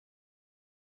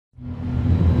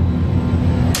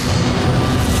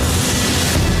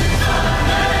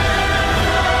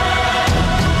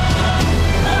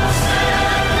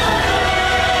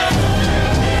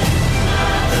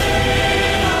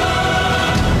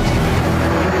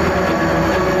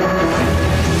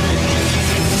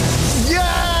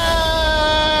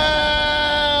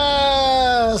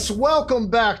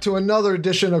Welcome back to another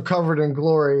edition of Covered in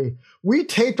Glory. We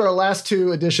taped our last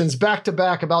two editions back to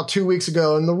back about 2 weeks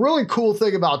ago, and the really cool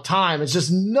thing about time is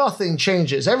just nothing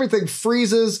changes. Everything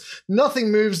freezes,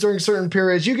 nothing moves during certain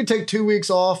periods. You can take 2 weeks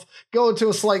off, go into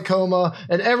a slight coma,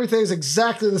 and everything's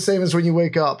exactly the same as when you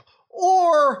wake up.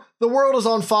 Or the world is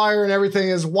on fire and everything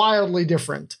is wildly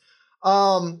different.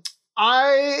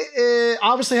 I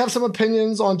obviously have some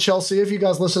opinions on Chelsea. If you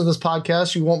guys listen to this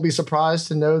podcast, you won't be surprised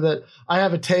to know that I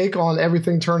have a take on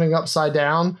everything turning upside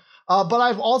down. But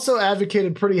I've also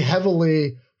advocated pretty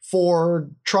heavily for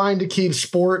trying to keep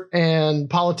sport and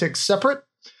politics separate.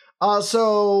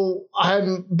 So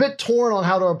I'm a bit torn on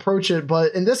how to approach it.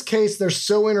 But in this case, they're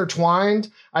so intertwined,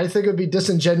 I think it would be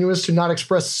disingenuous to not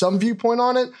express some viewpoint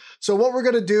on it. So what we're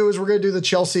going to do is we're going to do the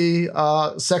Chelsea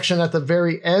section at the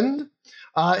very end.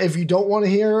 If you don't want to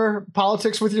hear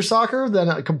politics with your soccer, then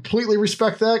I completely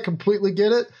respect that, completely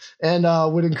get it, and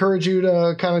would encourage you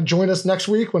to kind of join us next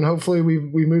week when hopefully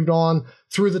we moved on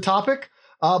through the topic.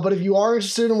 But if you are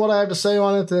interested in what I have to say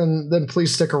on it, then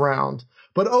please stick around.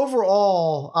 But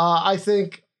overall, I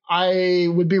think I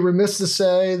would be remiss to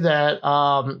say that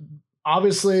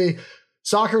obviously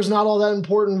soccer is not all that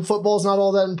important. Football is not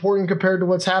all that important compared to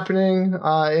what's happening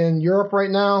in Europe right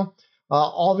now.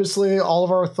 Obviously, all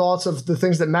of our thoughts of the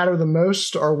things that matter the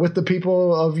most are with the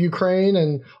people of Ukraine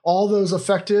and all those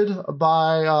affected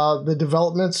by the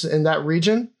developments in that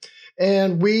region.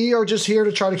 And we are just here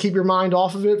to try to keep your mind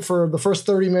off of it for the first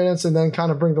 30 minutes and then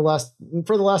kind of bring the last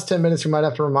 10 minutes, we might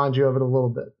have to remind you of it a little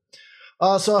bit.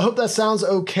 So I hope that sounds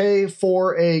okay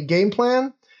for a game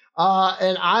plan.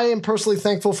 And I am personally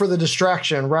thankful for the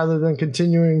distraction rather than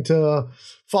continuing to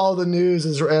follow the news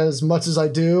as much as I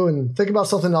do and think about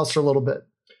something else for a little bit.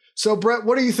 So, Brett,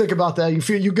 what do you think about that?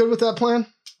 You good with that plan?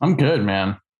 I'm good,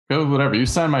 man. Go with whatever. You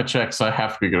signed my check, so I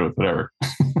have to be good with whatever.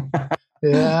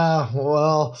 Yeah,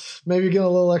 well, maybe get a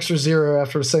little extra zero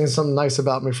after saying something nice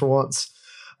about me for once.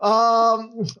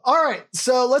 All right,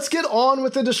 so let's get on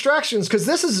with the distractions because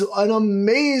this is an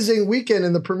amazing weekend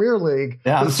in the Premier League.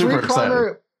 Yeah, I'm super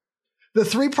excited. The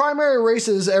three primary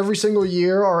races every single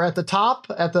year are at the top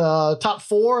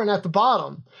four, and at the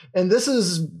bottom. And this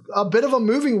is a bit of a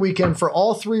moving weekend for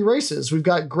all three races. We've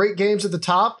got great games at the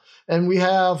top, and we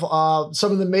have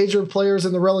some of the major players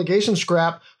in the relegation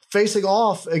scrap facing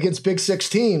off against Big Six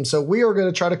teams. So we are going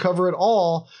to try to cover it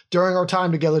all during our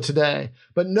time together today.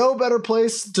 But no better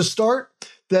place to start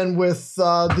than with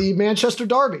the Manchester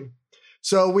Derby.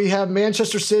 So we have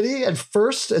Manchester City at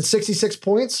first at 66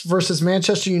 points versus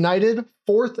Manchester United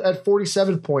fourth at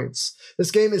 47 points.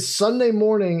 This game is Sunday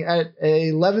morning at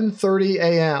 11:30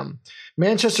 a.m.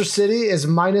 Manchester City is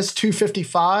minus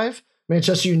 255.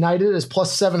 Manchester United is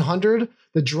plus 700.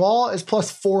 The draw is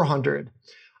plus 400.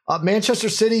 Manchester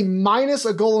City minus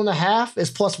a goal and a half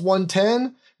is plus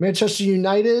 110. Manchester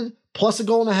United plus a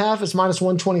goal and a half is minus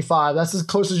 125. That's as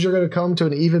close as you're going to come to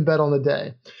an even bet on the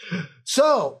day.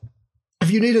 So if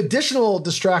you need additional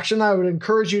distraction, I would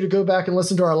encourage you to go back and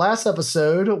listen to our last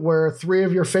episode where three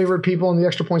of your favorite people in the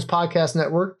Extra Points Podcast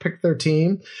Network picked their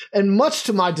team. And much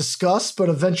to my disgust, but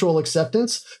eventual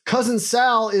acceptance, Cousin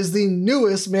Sal is the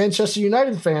newest Manchester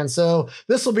United fan. So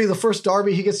this will be the first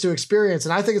derby he gets to experience,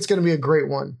 and I think it's going to be a great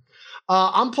one.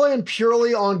 I'm playing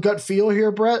purely on gut feel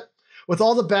here, Brett. With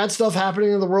all the bad stuff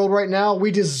happening in the world right now,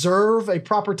 we deserve a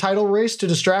proper title race to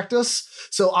distract us.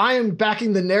 So I am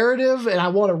backing the narrative, and I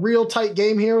want a real tight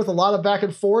game here with a lot of back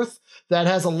and forth that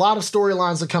has a lot of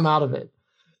storylines that come out of it.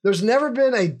 There's never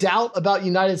been a doubt about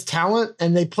United's talent,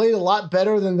 and they played a lot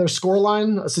better than their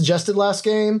scoreline suggested last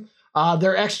game.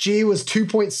 Their XG was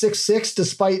 2.66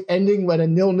 despite ending with a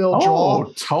 0-0 draw.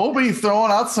 Oh, Toby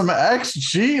throwing out some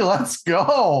XG. Let's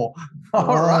go.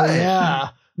 All right. Yeah.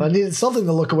 I needed something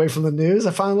to look away from the news.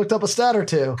 I finally looked up a stat or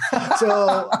two.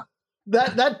 So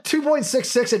that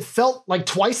 2.66, it felt like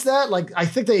twice that. Like I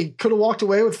think they could have walked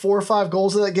away with 4 or 5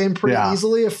 goals in that game pretty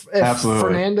easily if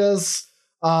Fernandez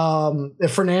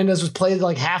was played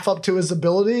like half up to his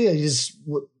ability. It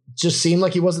just seemed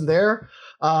like he wasn't there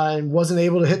and wasn't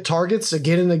able to hit targets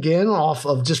again and again off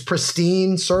of just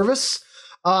pristine service.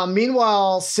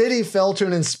 Meanwhile, City fell to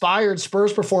an inspired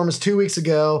Spurs performance 2 weeks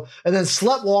ago and then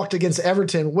sleptwalked against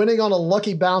Everton, winning on a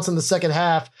lucky bounce in the second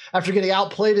half after getting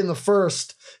outplayed in the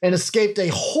first and escaped a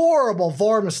horrible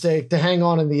VAR mistake to hang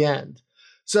on in the end.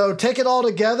 So take it all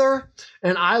together,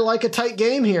 and I like a tight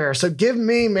game here. So give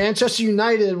me Manchester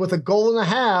United with a goal and a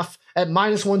half at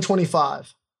minus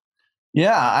 125.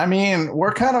 Yeah, I mean,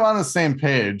 we're kind of on the same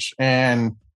page.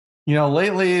 And you know,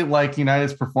 lately, like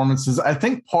United's performances, I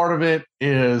think part of it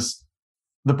is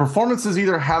the performances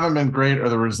either haven't been great or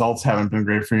the results haven't been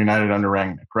great for United under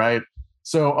Rangnick, right?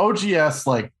 So OGS,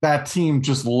 like that team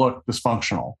just looked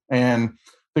dysfunctional. And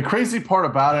the crazy part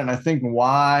about it, and I think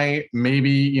why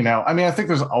maybe, I think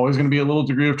there's always going to be a little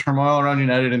degree of turmoil around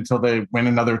United until they win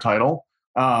another title.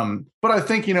 But I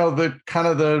think, the kind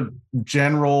of the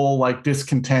general like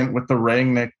discontent with the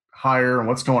Rangnick hire and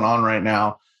what's going on right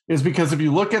now is because if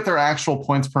you look at their actual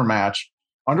points per match,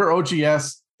 under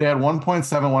OGS, they had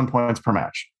 1.71 points per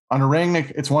match. Under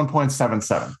Rangnick, it's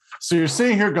 1.77. So you're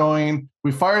sitting here going,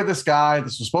 we fired this guy.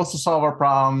 This was supposed to solve our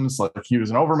problems. Like he was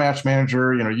an overmatch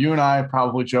manager. You and I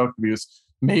probably joked he was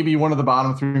maybe one of the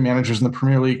bottom 3 managers in the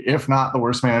Premier League, if not the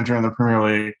worst manager in the Premier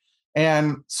League.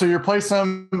 And so you replace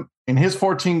him in his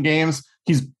 14 games.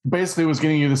 He's basically was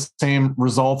getting you the same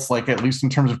results, like at least in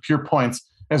terms of pure points,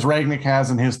 as Rangnick has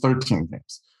in his 13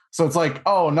 games. So it's like,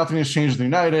 oh, nothing has changed with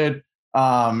United.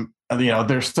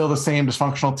 They're still the same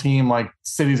dysfunctional team. Like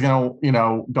City's going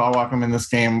to, dog walk them in this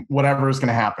game, whatever is going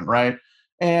to happen. Right.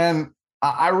 And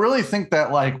I really think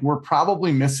that like, we're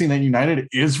probably missing that United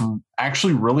is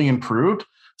actually really improved.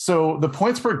 So the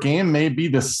points per game may be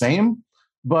the same,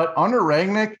 but under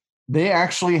Rangnick, they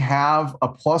actually have a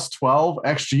plus 12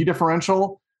 XG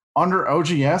differential. Under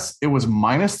OGS, it was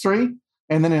 -3.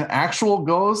 And then in actual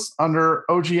goals under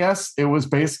OGS, it was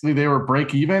basically they were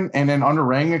break even. And then under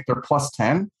Rangnick, they're plus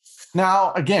 10.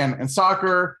 Now, again, in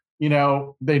soccer,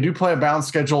 they do play a balanced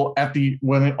schedule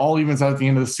when it all evens out at the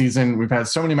end of the season. We've had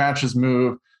so many matches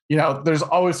move. There's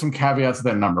always some caveats to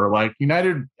that number. Like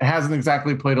United hasn't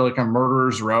exactly played like a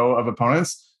murderer's row of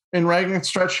opponents in Rangnick's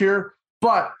stretch here,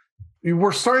 but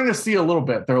we're starting to see a little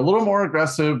bit. They're a little more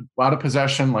aggressive, out of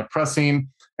possession, like pressing.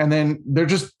 And then they're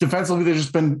just defensively, they've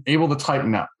just been able to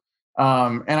tighten up.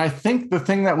 And I think the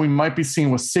thing that we might be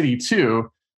seeing with City too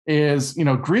is,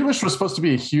 Grealish was supposed to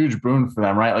be a huge boon for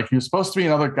them, right? Like he was supposed to be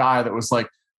another guy that was like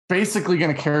basically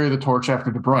going to carry the torch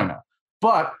after De Bruyne.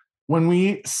 But when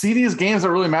we see these games that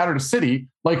really matter to City,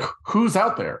 like who's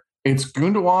out there? It's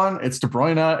Gundogan, it's De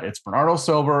Bruyne, it's Bernardo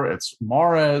Silva, it's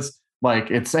Mahrez,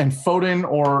 and Foden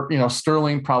or,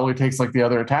 Sterling probably takes like the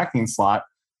other attacking slot.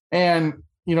 And,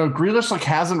 Grealish like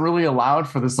hasn't really allowed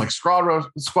for this like squad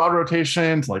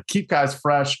rotation to like keep guys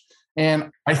fresh. And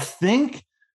I think,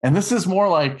 and this is more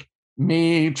like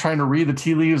me trying to read the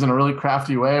tea leaves in a really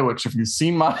crafty way, which if you've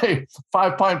seen my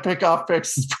 5-point pickoff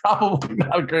picks is probably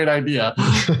not a great idea,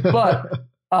 but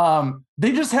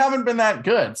they just haven't been that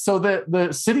good. So the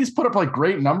City's put up like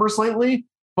great numbers lately,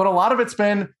 but a lot of it's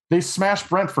been they smashed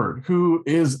Brentford, who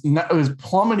is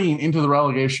plummeting into the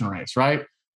relegation race, right?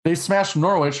 They smashed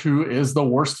Norwich, who is the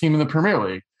worst team in the Premier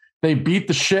League. They beat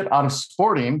the shit out of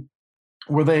Sporting,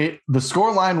 where the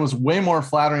score line was way more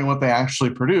flattering what they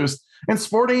actually produced. And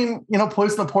Sporting,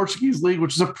 plays in the Portuguese league,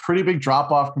 which is a pretty big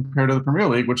drop off compared to the Premier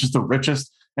League, which is the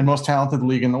richest and most talented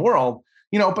league in the world.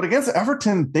 But against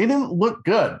Everton, they didn't look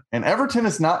good. And Everton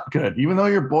is not good. Even though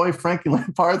your boy Frankie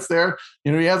Lampard's there,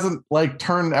 he hasn't like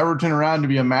turned Everton around to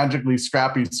be a magically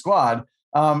scrappy squad.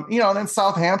 And then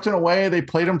Southampton away, they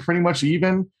played them pretty much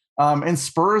even. And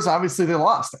Spurs, obviously they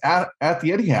lost at the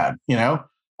Etihad,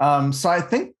 So I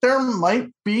think there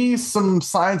might be some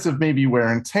signs of maybe wear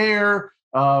and tear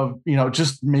of,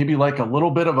 just maybe like a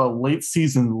little bit of a late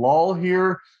season lull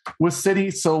here with City.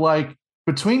 So like,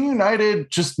 between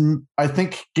United, just I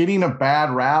think getting a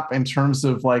bad rap in terms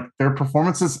of like their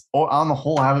performances on the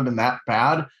whole haven't been that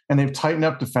bad, and they've tightened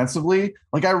up defensively.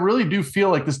 Like I really do feel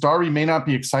like this derby may not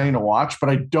be exciting to watch, but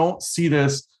I don't see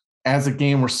this as a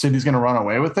game where City's going to run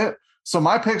away with it. So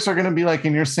my picks are going to be like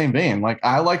in your same vein. Like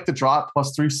I like the draw at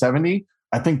plus 370.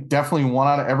 I think definitely 1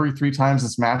 out of every 3 times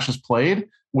this match is played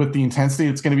with the intensity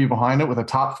that's going to be behind it, with a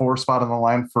top 4 spot on the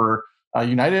line for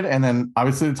United. And then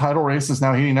obviously the title race is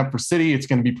now heating up for City. It's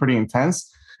going to be pretty intense.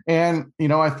 And,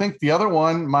 I think the other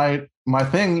one, my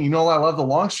thing, I love the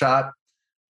long shot.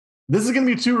 This is going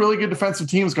to be 2 really good defensive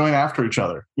teams going after each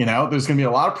other. There's going to be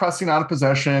a lot of pressing out of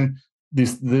possession.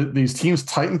 These teams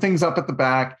tighten things up at the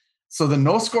back. So the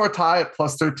no score tie at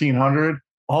plus 1,300.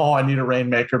 Oh, I need a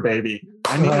rainmaker, baby.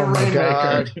 I need a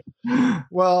rainmaker.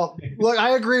 Well, look,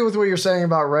 I agree with what you're saying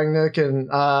about Rangnick, and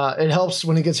it helps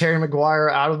when he gets Harry Maguire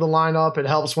out of the lineup. It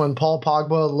helps when Paul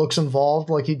Pogba looks involved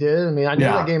like he did. I mean, I knew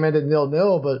that game ended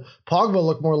 0-0, but Pogba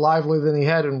looked more lively than he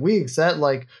had in weeks. That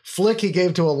like flick he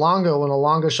gave to Elanga when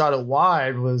Elanga shot it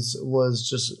wide was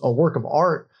just a work of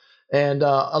art. And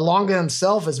Elanga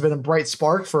himself has been a bright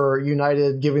spark for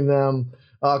United, giving them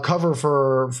cover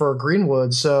for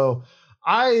Greenwood. So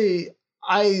I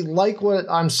I like what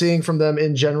I'm seeing from them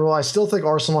in general. I still think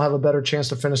Arsenal have a better chance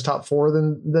to finish top four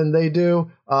than they do.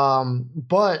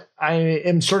 But I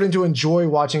am starting to enjoy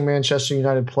watching Manchester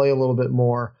United play a little bit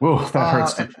more. Whoa, that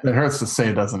hurts. That hurts to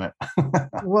say, doesn't it?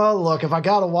 Well, look, if I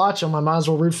got to watch them, I might as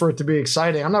well root for it to be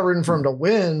exciting. I'm not rooting for them to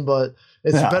win, but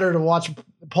it's better to watch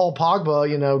Paul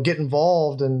Pogba, get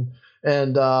involved and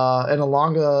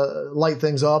Elanga light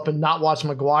things up and not watch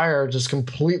Maguire just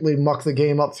completely muck the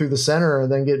game up through the center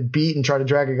and then get beat and try to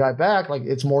drag a guy back. Like,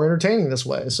 it's more entertaining this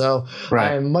way. So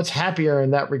I am much happier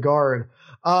in that regard.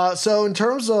 So in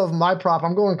terms of my prop,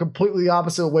 I'm going completely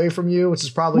opposite away from you, which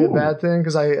is probably a bad thing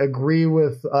because I agree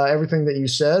with everything that you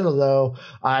said, although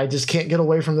I just can't get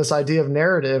away from this idea of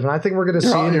narrative. And I think we're going to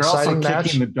see an exciting match. You're also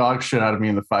kicking the dog shit out of me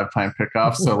in the 5-pint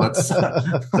pickoff. So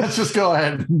let's just go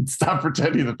ahead and stop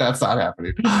pretending that that's not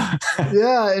happening.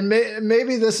 Yeah. And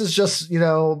maybe this is just,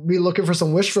 me looking for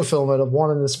some wish fulfillment of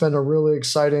wanting to spend a really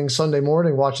exciting Sunday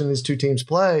morning watching these two teams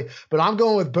play. But I'm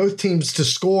going with both teams to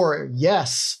score.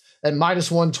 Yes. At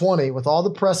 -120 with all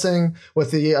the pressing, with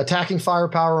the attacking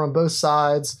firepower on both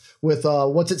sides, with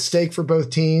what's at stake for both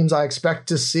teams. I expect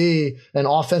to see an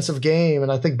offensive game,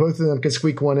 and I think both of them can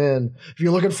squeak one in. If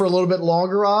you're looking for a little bit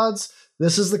longer odds,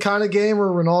 this is the kind of game where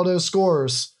Ronaldo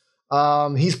scores.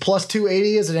 He's plus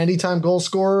 280 as an anytime goal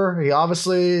scorer. He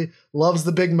obviously loves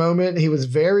the big moment. He was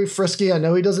very frisky. I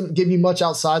know he doesn't give you much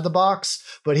outside the box,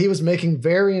 but he was making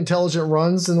very intelligent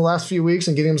runs in the last few weeks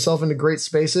and getting himself into great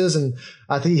spaces. And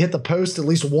I think he hit the post at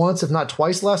least once, if not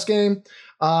twice last game.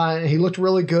 He looked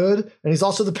really good. And he's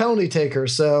also the penalty taker.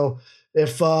 So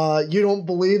if you don't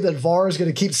believe that VAR is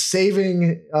going to keep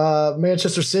saving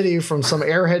Manchester City from some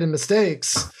airheaded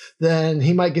mistakes, then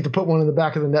he might get to put one in the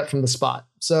back of the net from the spot.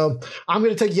 So I'm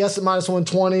going to take yes at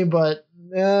 -120, but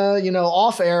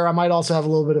off air, I might also have a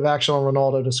little bit of action on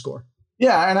Ronaldo to score.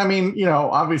 Yeah, and I mean,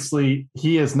 obviously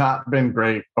he has not been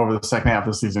great over the second half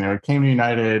of the season. He came to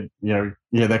United, he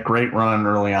had that great run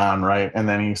early on, right? And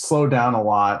then he slowed down a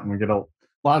lot, and we get a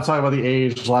lot of talk about the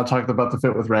age, a lot of talk about the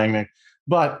fit with Rangnick.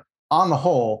 But on the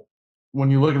whole,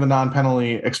 when you look at the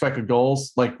non-penalty expected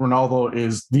goals, like Ronaldo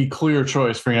is the clear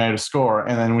choice for United to score.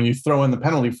 And then when you throw in the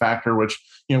penalty factor, which,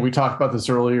 we talked about this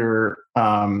earlier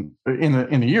in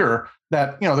the year,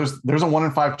 that, there's a 1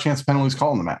 in 5 chance of penalties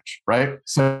called in the match. Right.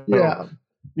 So, yeah,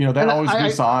 that always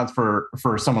boosts odds for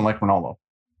someone like Ronaldo.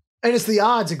 And it's the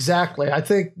odds, exactly. I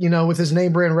think, with his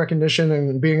name brand recognition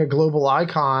and being a global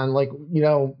icon,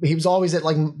 he was always at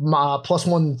plus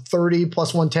 130,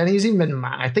 plus 110. He's even been,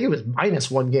 I think it was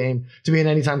 -1 game to be an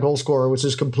anytime goal scorer, which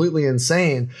is completely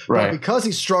insane. Right. But because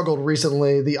he struggled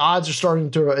recently, the odds are starting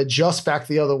to adjust back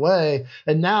the other way.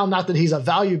 And now, not that he's a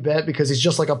value bet because he's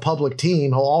just like a public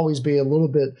team, he'll always be a little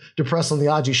bit depressed on the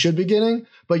odds he should be getting.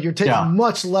 But you're taking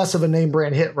much less of a name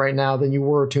brand hit right now than you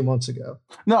were 2 months ago.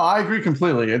 No, I agree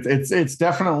completely. It's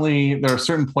definitely, there are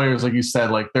certain players, like you said,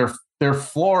 like their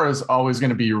floor is always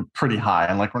going to be pretty high.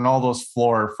 And like Ronaldo's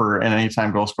floor for an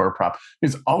anytime goal scorer prop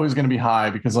is always going to be high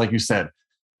because, like you said,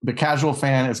 the casual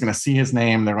fan is going to see his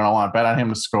name. They're going to want to bet on him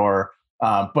to score.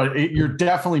 But you're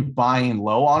definitely buying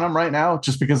low on him right now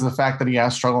just because of the fact that he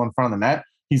has struggled in front of the net.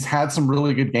 He's had some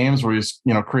really good games where he's,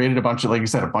 created a bunch of, like you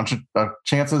said, a bunch of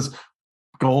chances,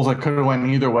 goals that could have went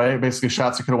either way, basically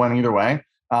shots that could have went either way.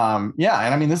 And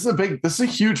I mean, this is a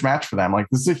huge match for them. Like,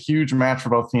 this is a huge match for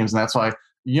both teams. And that's why,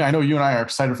 I know you and I are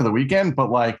excited for the weekend,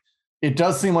 but like, it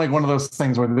does seem like one of those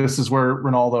things where this is where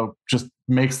Ronaldo just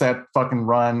makes that fucking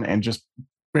run and just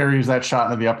buries that shot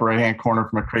into the upper right-hand corner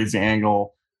from a crazy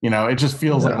angle. It just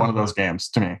feels like one of those games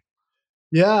to me.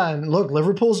 Yeah, and look,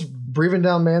 Liverpool's breathing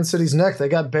down Man City's neck. They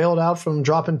got bailed out from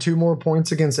dropping 2 more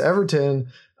points against Everton.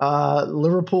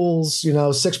 Liverpool's,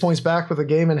 6 points back with a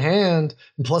game in hand,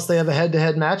 and plus they have a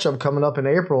head-to-head matchup coming up in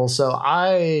April. So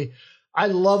I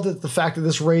love that the fact that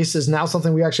this race is now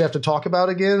something we actually have to talk about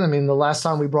again. I mean, the last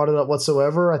time we brought it up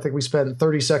whatsoever, I think we spent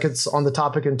 30 seconds on the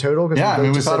topic in total. We thought it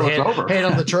was over. Hand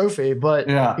on the trophy. But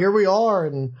here we are,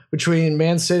 and between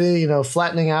Man City,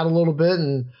 flattening out a little bit,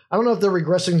 and I don't know if they're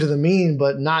regressing to the mean,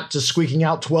 but not just squeaking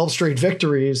out 12 straight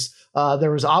victories.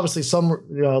 There was obviously some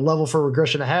level for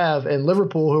regression to have, and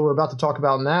Liverpool, who we're about to talk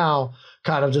about now,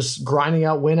 kind of just grinding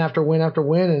out win after win after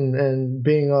win and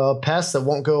being a pest that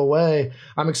won't go away.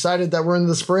 I'm excited that we're in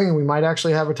the spring and we might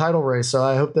actually have a title race. So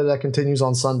I hope that continues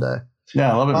on Sunday.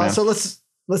 Yeah, I love it, man. So let's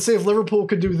see if Liverpool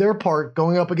could do their part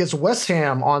going up against West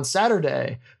Ham on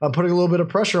Saturday, putting a little bit of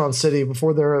pressure on City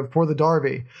before the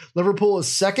derby. Liverpool is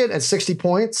second at 60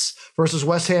 points versus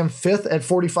West Ham fifth at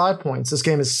 45 points. This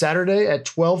game is Saturday at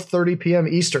 12:30 p.m.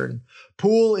 Eastern.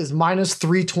 Pool is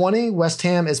 -320. West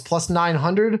Ham is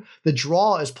 +900. The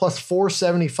draw is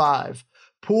 +475.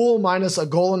 Pool minus a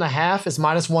goal and a half is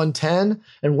minus 110,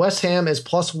 and West Ham is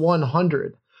plus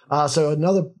 100. So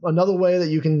another way that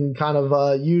you can kind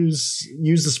of use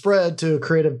the spread to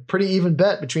create a pretty even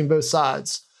bet between both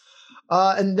sides.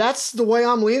 And that's the way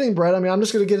I'm leaning, Brett. I mean, I'm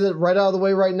just going to get it right out of the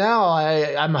way right now.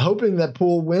 I'm hoping that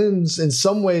Pool wins in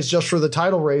some ways just for the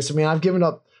title race. I mean, I've given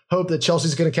up hope that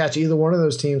Chelsea's going to catch either one of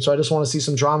those teams. So I just want to see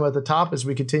some drama at the top as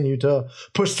we continue to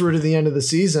push through to the end of the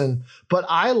season. But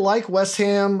I like West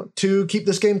Ham to keep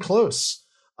this game close.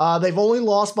 They've only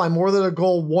lost by more than a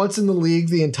goal once in the league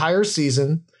the entire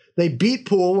season. They beat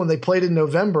Pool when they played in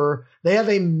November. They have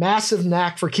a massive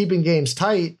knack for keeping games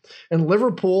tight, and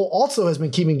Liverpool also has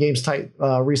been keeping games tight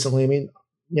recently. I mean,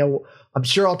 I'm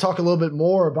sure I'll talk a little bit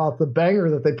more about the banger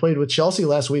that they played with Chelsea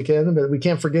last weekend, but we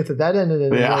can't forget that ended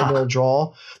in a 0-0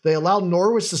 draw. They allowed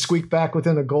Norwich to squeak back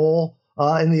within a goal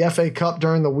in the FA Cup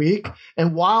during the week.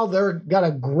 And while they're got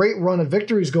a great run of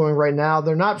victories going right now,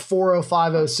 they're not 4-0,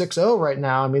 5-0, 6-0 right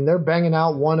now. I mean, they're banging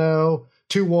out 1-0,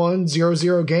 2-1,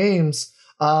 0-0 games.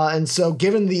 And so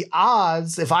given the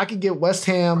odds, if I could get West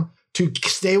Ham to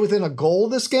stay within a goal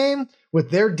this game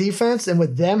with their defense and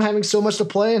with them having so much to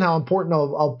play and how important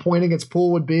a point against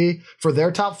Pool would be for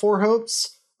their top four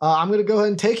hopes, I'm going to go ahead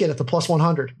and take it at the plus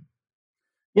 100.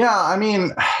 Yeah, I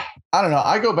mean, I don't know.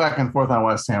 I go back and forth on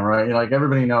West Ham, right? Like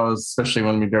everybody knows, especially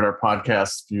when we did our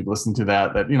podcast, if you listen to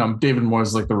that, David Moyes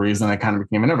is like the reason I kind of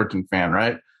became an Everton fan,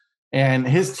 right? And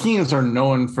his teams are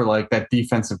known for like that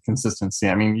defensive consistency.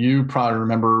 I mean, you probably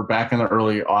remember back in the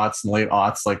early aughts and late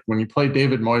aughts, like when you played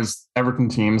David Moyes' Everton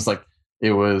teams, like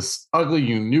it was ugly.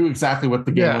 You knew exactly what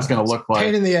the game was going to look like.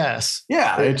 Pain in the ass.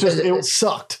 Yeah, it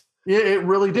sucked. It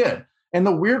really did. And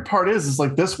the weird part is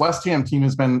like this West Ham team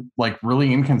has been like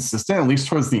really inconsistent, at least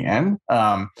towards the end.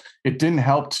 It didn't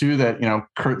help too that,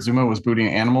 Kurt Zouma was booting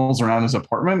animals around his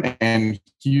apartment, and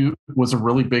he was a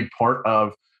really big part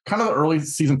of kind of the early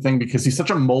season thing because he's such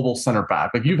a mobile center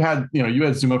back. Like you had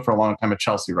Zouma for a long time at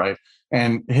Chelsea, right?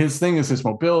 And his thing is his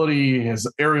mobility,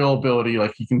 his aerial ability,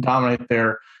 like he can dominate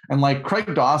there. And like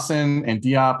Craig Dawson and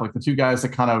Diop, like the two guys that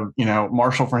kind of,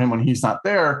 marshal for him when he's not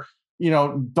there,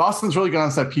 Dawson's really good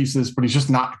on set pieces, but he's just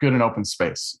not good in open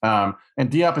space. And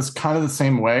Diop is kind of the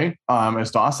same way as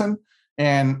Dawson.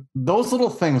 And those little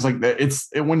things, like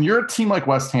when you're a team like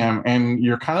West Ham and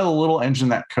you're kind of the little engine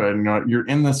that could, you're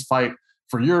in this fight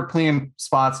for European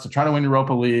spots to try to win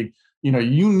Europa League,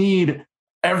 you need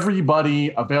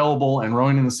everybody available and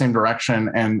rowing in the same direction.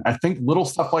 And I think little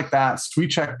stuff like that,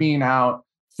 Sweetcheck being out,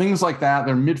 things like that,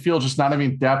 their midfield just not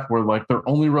having depth, where like their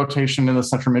only rotation in the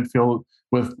central midfield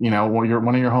with, one of your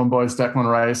homeboys, Declan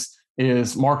Rice,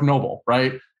 is Mark Noble,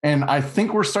 right? And I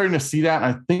think we're starting to see that.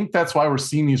 And I think that's why we're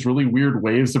seeing these really weird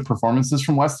waves of performances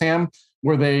from West Ham,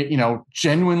 where they,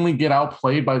 genuinely get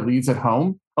outplayed by Leeds at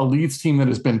home, a Leeds team that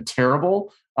has been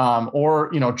terrible,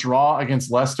 or, draw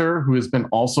against Leicester, who has been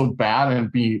also bad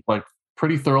and be like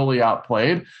pretty thoroughly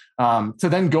outplayed, to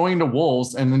then going to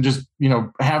Wolves and then just,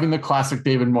 having the classic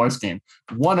David Moyes game,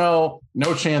 1-0,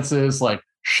 no chances, like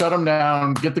shut them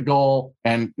down, get the goal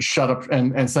and shut up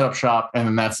and set up shop. And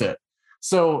then that's it.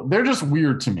 So they're just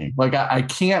weird to me. Like I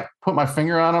can't put my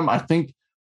finger on them. I think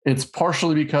it's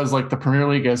partially because like the Premier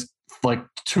League has like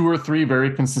two or three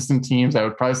very consistent teams. I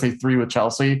would probably say three with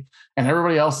Chelsea, and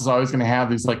everybody else is always going to have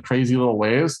these like crazy little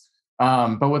waves.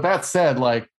 But with that said,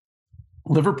 like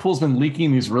Liverpool's been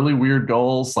leaking these really weird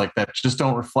goals like that just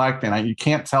don't reflect. And you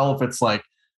can't tell if it's like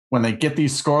when they get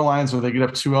these score lines where they get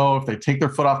up 2-0, if they take their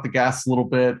foot off the gas a little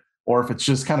bit, or if it's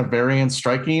just kind of variance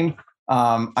striking.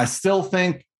 I still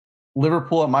think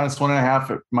Liverpool at minus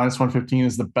 1.5 at minus 115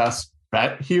 is the best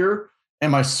bet here.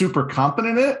 Am I super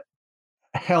confident in it?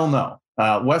 Hell no.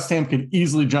 West Ham could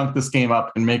easily junk this game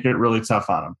up and make it really tough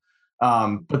on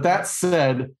them. But that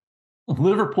said,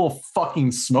 Liverpool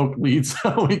fucking smoked Leeds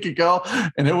a week ago,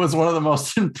 and it was one of the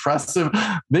most impressive.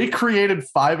 They created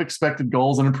 5 expected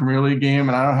goals in a Premier League game,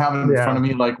 and I don't have it in front of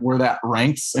me like where that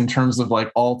ranks in terms of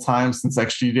like all time since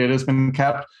XG data has been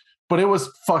kept, but it was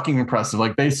fucking impressive.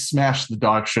 Like they smashed the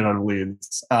dog shit out of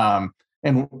Leeds.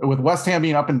 And with West Ham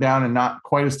being up and down and not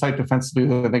quite as tight defensively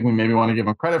as I think we maybe want to give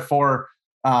them credit for,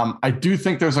 I do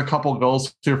think there's a couple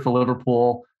goals here for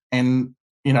Liverpool. And,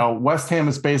 West Ham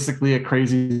is basically a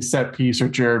crazy set piece or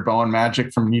Jared Bowen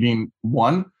magic from needing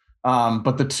one.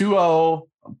 But the 2-0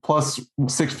 plus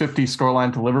 650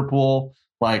 scoreline to Liverpool,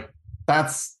 like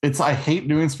I hate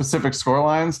doing specific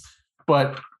scorelines,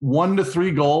 but 1 to 3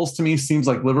 goals to me seems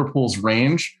like Liverpool's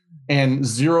range, and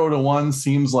 0 to 1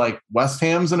 seems like West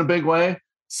Ham's in a big way.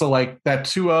 So like that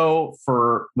 2-0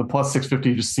 for the plus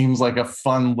 650 just seems like a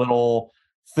fun little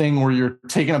thing where you're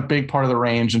taking a big part of the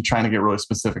range and trying to get really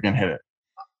specific and hit it.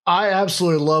 I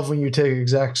absolutely love when you take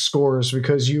exact scores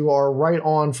because you are right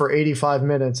on for 85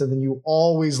 minutes and then you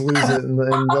always lose it in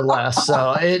the last.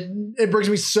 So it brings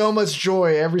me so much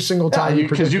joy every single time you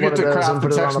predict because you get to craft the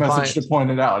text message to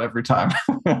point it out every time.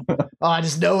 I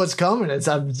just know what's coming.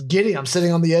 I'm giddy. I'm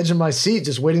sitting on the edge of my seat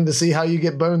just waiting to see how you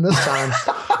get boned this time.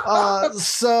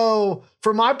 So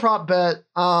for my prop bet,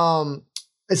 I'm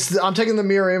taking the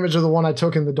mirror image of the one I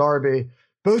took in the Derby.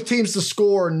 Both teams to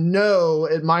score no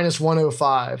at minus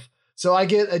 105. So I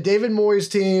get a David Moyes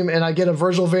team and I get a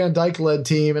Virgil van Dijk led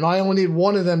team, and I only need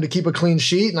one of them to keep a clean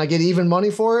sheet, and I get even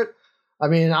money for it. I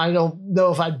mean, I don't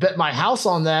know if I'd bet my house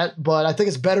on that, but I think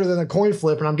it's better than a coin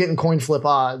flip, and I'm getting coin flip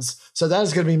odds. So that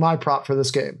is going to be my prop for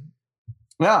this game.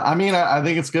 Yeah, I mean, I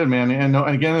think it's good, man. And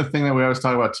again, the thing that we always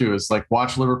talk about too is like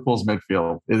watch Liverpool's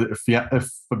midfield. If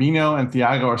Fabinho and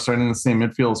Thiago are starting in the same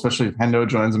midfield, especially if Hendo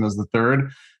joins them as the third,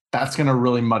 that's going to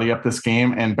really muddy up this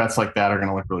game, and bets like that are going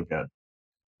to look really good.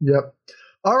 Yep.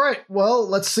 All right. Well,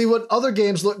 let's see what other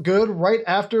games look good right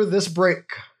after this break.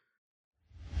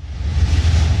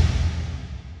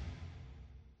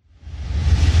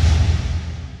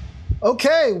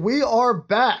 Okay, we are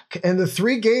back, and the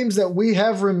three games that we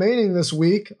have remaining this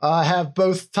week have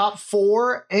both top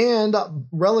four and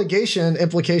relegation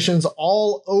implications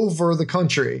all over the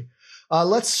country.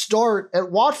 Let's start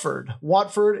at Watford.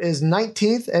 Watford is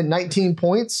 19th at 19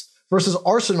 points versus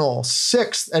Arsenal,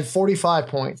 6th at 45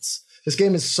 points. This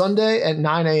game is Sunday at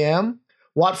 9 a.m.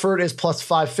 Watford is plus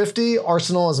 550.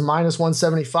 Arsenal is minus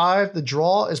 175. The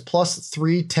draw is plus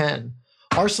 310.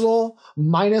 Arsenal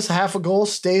minus half a goal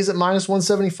stays at minus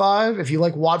 175. If you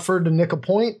like Watford to nick a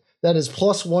point, that is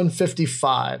plus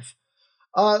 155.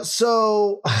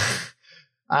 So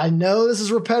I know this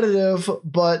is repetitive,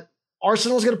 but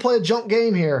Arsenal's going to play a junk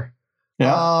game here.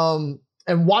 Yeah.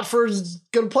 And Watford's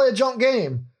going to play a junk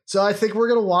game. So I think we're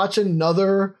going to watch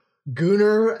another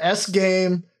Gunnar-esque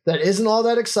game that isn't all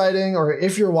that exciting, or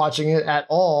if you're watching it at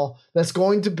all, that's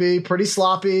going to be pretty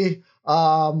sloppy,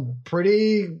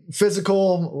 pretty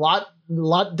physical, a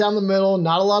lot down the middle,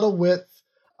 not a lot of width.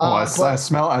 I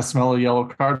smell a yellow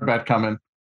card bet coming.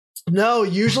 No,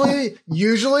 usually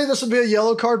this would be a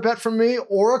yellow card bet from me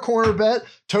or a corner bet.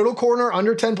 Total corner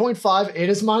under 10.5. It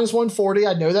is minus 140.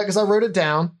 I know that because I wrote it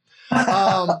down.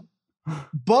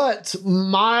 But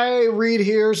my read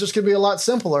here is just going to be a lot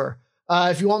simpler.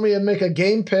 If you want me to make a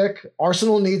game pick,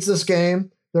 Arsenal needs this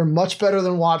game. They're much better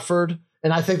than Watford,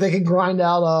 and I think they can grind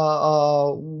out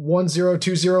a 1-0,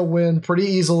 2-0 win pretty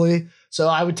easily. So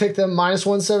I would take them minus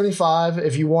 175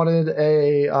 if you wanted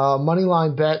a money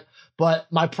line bet.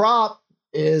 But my prop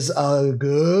is a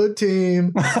good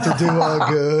team to do a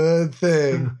good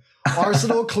thing.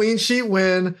 Arsenal clean sheet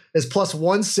win is plus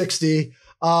 160.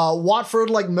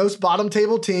 Watford, like most bottom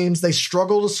table teams, they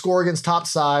struggle to score against top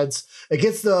sides.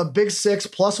 Against the Big Six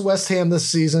plus West Ham this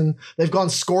season, they've gone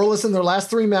scoreless in their last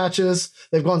three matches.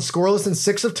 They've gone scoreless in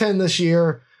 6 of 10 this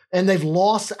year. And they've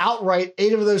lost outright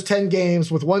 8 of those 10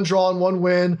 games with 1 draw and 1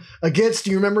 win against,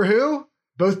 do you remember who?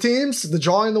 Both teams? The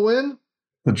draw and the win?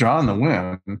 The draw and the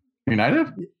win.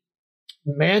 United?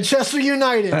 Manchester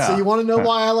United. Yeah. So you want to know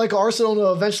why I like Arsenal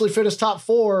to eventually finish top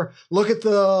 4? Look at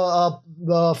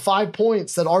the 5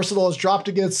 points that Arsenal has dropped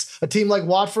against a team like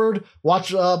Watford.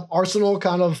 Watch Arsenal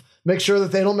kind of make sure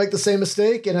that they don't make the same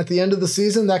mistake. And at the end of the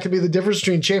season, that could be the difference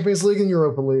between Champions League and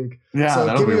Europa League. Yeah,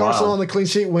 so give me Arsenal on the clean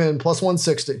sheet win, plus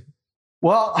 160.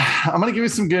 Well, I'm going to give you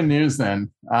some good news then,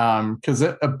 because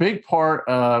a big part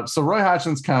of so Roy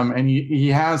Hodgson's come and he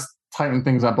has tightened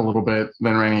things up a little bit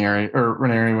than Ranieri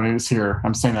when he was here.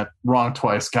 I'm saying that wrong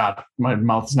twice. God, my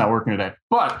mouth is not working today.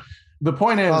 But the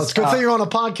point is, it's a good thing you're on a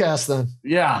podcast then.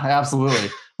 Yeah, absolutely.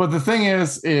 But the thing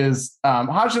is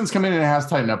Hodgson's come in and has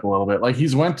tightened up a little bit. Like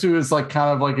he's went to his like kind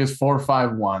of like his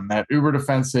 4-5-1, that uber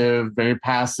defensive, very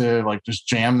passive, like just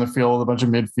jam the field with a bunch of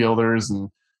midfielders and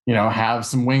have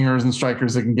some wingers and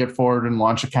strikers that can get forward and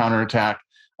launch a counterattack.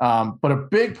 But a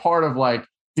big part of like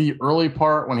the early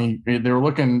part when they were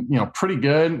looking, pretty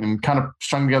good and kind of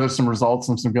strung together some results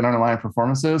and some good underlying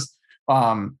performances,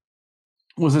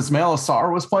 was Ismail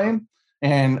Assar was playing.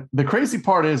 And the crazy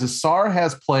part is Assar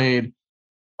has played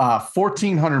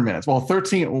 1,400 minutes. Well,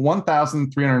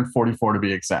 1,344 to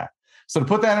be exact. So to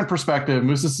put that in perspective,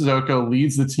 Moussa Sissoko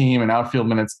leads the team in outfield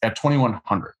minutes at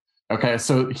 2,100. Okay,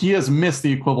 so he has missed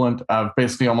the equivalent of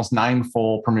basically almost 9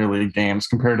 full Premier League games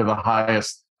compared to the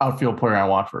highest outfield player at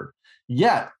Watford.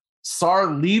 Yet,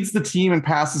 Sarr leads the team in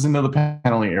passes into the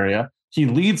penalty area. He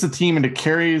leads the team into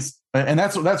carries, and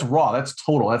that's raw. That's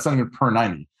total. That's not even per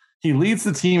 90. He leads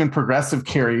the team in progressive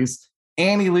carries,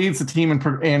 and he leads the team in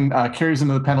carries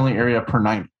into the penalty area per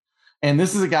 90. And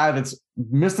this is a guy that's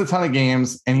missed a ton of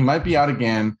games, and he might be out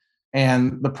again.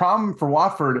 And the problem for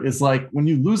Watford is like when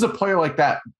you lose a player like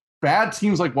that, bad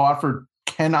teams like Watford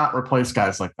cannot replace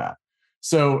guys like that.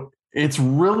 So it's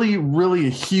really, really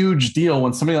a huge deal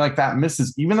when somebody like that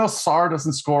misses, even though Sarr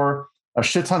doesn't score a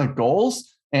shit ton of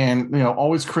goals and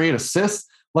always create assists.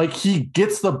 Like he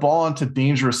gets the ball into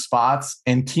dangerous spots,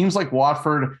 and teams like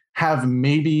Watford have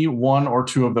maybe one or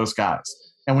two of those guys.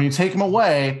 And when you take them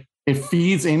away, it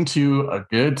feeds into a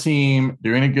good team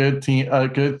doing a good thing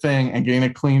and getting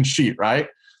a clean sheet, right?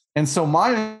 And so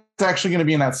mine is actually going to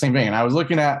be in that same vein. I was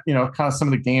looking at kind of some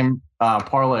of the game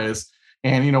parlays,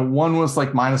 and one was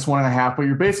like -1.5, but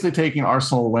you're basically taking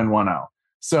Arsenal to win 1-0.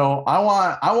 So I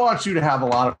want you to have a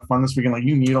lot of fun this weekend. Like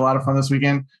you need a lot of fun this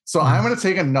weekend. So I'm going to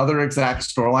take another exact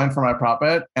scoreline for my prop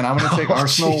bet, and I'm going to take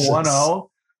Arsenal 1-0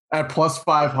 at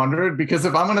 +500, because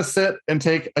if I'm going to sit and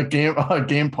take a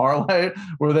game parlay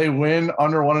where they win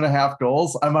under 1.5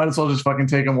 goals, I might as well just fucking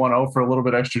take them 1-0 for a little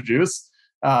bit extra juice.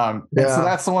 And so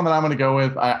that's the one that I'm going to go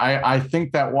with. I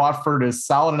think that Watford is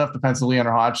solid enough defensively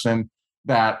under Hodgson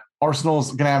that Arsenal's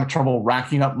going to have trouble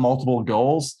racking up multiple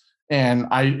goals. And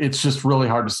it's just really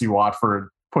hard to see Watford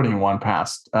putting one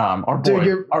past our boy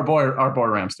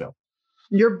Ramsdale.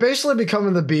 You're basically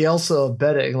becoming the Bielsa of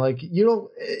betting. Like you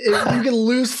can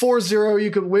lose 4-0, you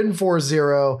could win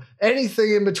 4-0.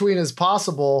 Anything in between is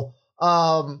possible.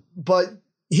 But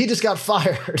he just got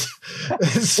fired.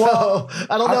 So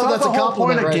I don't know if that's a compliment. The whole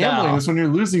point of gambling is when you're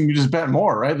losing, you just bet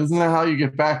more, right? Isn't that how you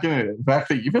get back in it? Back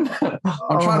to even?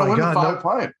 I'm trying to win the 5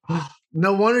 point.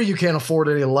 No wonder you can't afford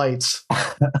any lights.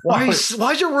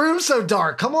 Why's your room so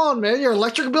dark? Come on, man. Your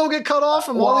electric bill get cut off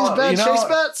from all these bad chase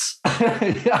bets?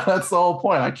 Yeah, that's the whole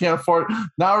point. I can't afford it.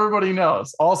 Now everybody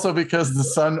knows. Also because the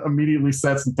sun immediately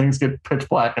sets and things get pitch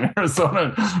black in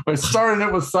Arizona. But starting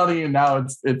it was sunny and now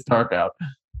it's dark out.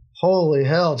 Holy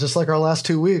hell, just like our last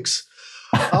 2 weeks.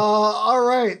 All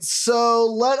right, so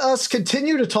let us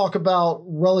continue to talk about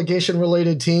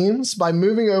relegation-related teams by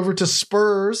moving over to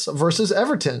Spurs versus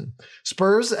Everton.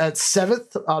 Spurs at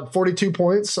 7th, 42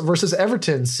 points, versus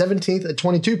Everton, 17th at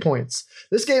 22 points.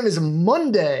 This game is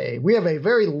Monday. We have a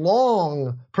very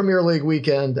long Premier League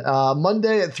weekend,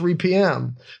 Monday at 3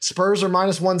 p.m. Spurs are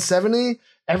 -170.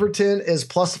 Everton is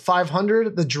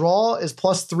 +500. The draw is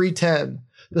 +310.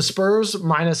 The Spurs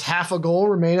 -0.5 goal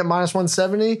remain at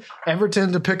 -170.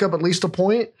 Everton to pick up at least a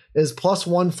point is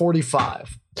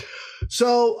 +145.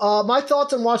 So my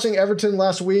thoughts on watching Everton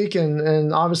last week,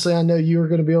 and obviously I know you're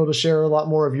going to be able to share a lot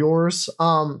more of yours.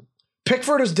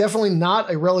 Pickford is definitely not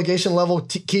a relegation level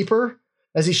keeper,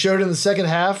 as he showed in the second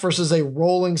half versus a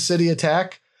rolling City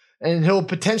attack. And he'll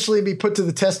potentially be put to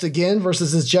the test again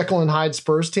versus his Jekyll and Hyde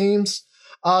Spurs teams.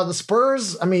 The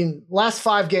Spurs, last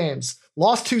 5 games,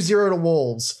 lost 2-0 to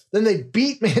Wolves. Then they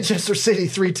beat Manchester City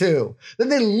 3-2. Then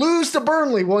they lose to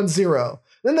Burnley 1-0.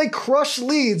 Then they crush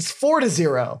Leeds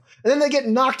 4-0. And then they get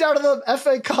knocked out of the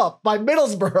FA Cup by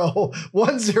Middlesbrough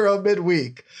 1-0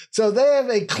 midweek. So they have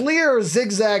a clear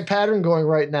zigzag pattern going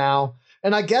right now.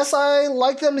 And I guess I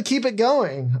like them to keep it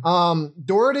going.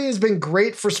 Doherty has been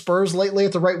great for Spurs lately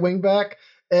at the right wing back.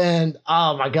 And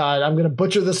oh my God, I'm going to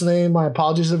butcher this name. My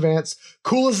apologies in advance.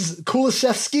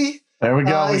 Kulusevski. There we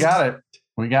go. We got it.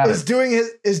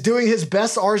 Is doing his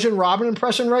best Arjen Robben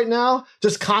impression right now,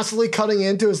 just constantly cutting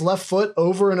into his left foot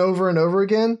over and over and over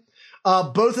again.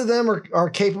 Both of them are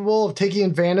capable of taking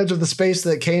advantage of the space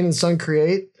that Kane and Son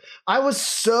create. I was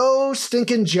so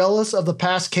stinking jealous of the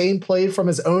pass Kane played from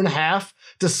his own half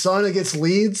to Son against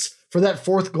Leeds for that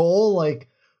 4th goal. Like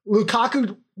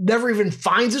Lukaku never even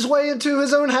finds his way into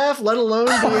his own half, let alone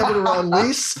being able to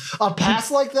release a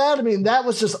pass like that. That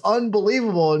was just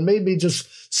unbelievable and made me just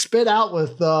spit out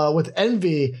with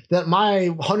envy that my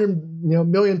 100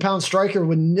 million pound striker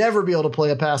would never be able to play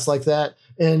a pass like that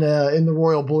in the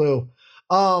Royal Blue.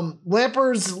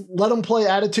 Lampard's let him play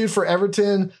attitude for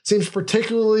Everton seems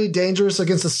particularly dangerous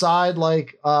against a side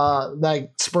like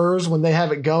Spurs when they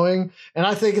have it going. And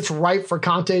I think it's right for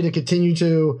Conte to continue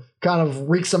to kind of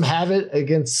wreak some havoc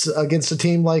against a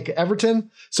team like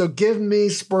Everton. So give me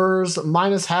Spurs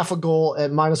 -0.5 goal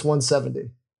at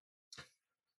 -170.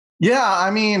 Yeah,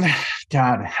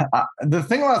 God, the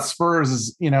thing about Spurs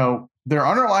is, their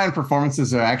underlying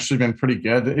performances have actually been pretty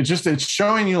good. It's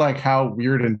showing you like how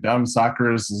weird and dumb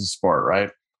soccer is as a sport,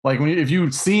 right? Like if you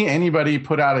see anybody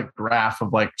put out a graph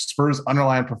of like Spurs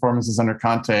underlying performances under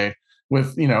Conte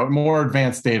with, more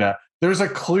advanced data, there's a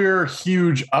clear,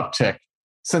 huge uptick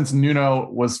since Nuno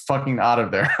was fucking out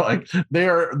of there. Like they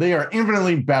are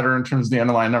infinitely better in terms of the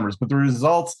underlying numbers, but the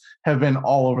results have been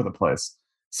all over the place.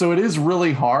 So it is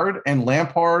really hard. And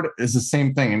Lampard is the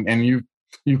same thing. And you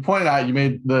pointed out, you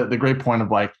made the great point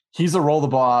of like, he's a roll the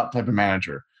ball out type of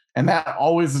manager. And that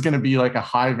always is going to be like a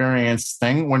high variance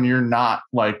thing when you're not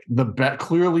like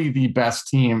clearly the best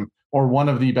team or one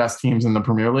of the best teams in the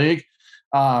Premier League.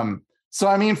 So,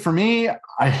 I mean, for me,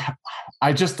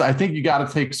 I think you got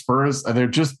to take Spurs. They're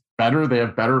just better. They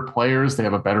have better players. They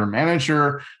have a better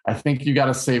manager. I think you got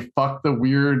to say, fuck the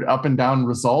weird up and down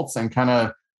results and kind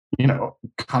of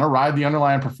ride the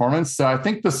underlying performance. So I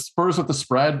think the Spurs with the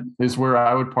spread is where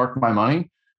I would park my money.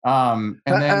 And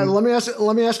then let me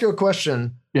ask you a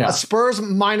question. Yeah. Spurs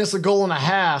minus a goal and a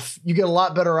half, you get a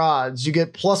lot better odds. You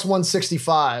get plus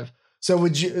 165. So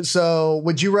would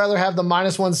you rather have the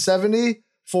minus 170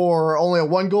 for only a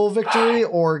 1-goal victory,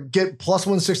 or get plus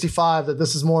 165 that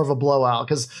this is more of a blowout?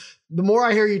 Because the more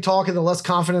I hear you talk and the less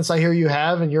confidence I hear you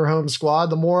have in your home squad,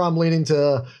 the more I'm leaning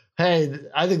to, hey,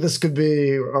 I think this could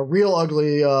be a real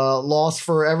ugly loss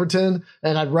for Everton,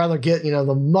 and I'd rather get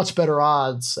the much better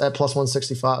odds at plus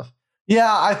 165.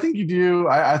 Yeah, I think you do.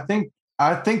 I think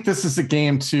this is a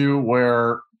game too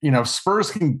where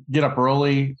Spurs can get up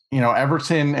early.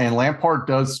 Everton and Lampard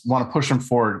does want to push them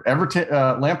forward.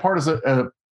 Lampard is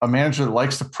a manager that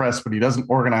likes to press, but he doesn't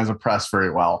organize a press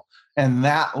very well, and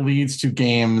that leads to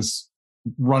games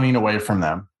running away from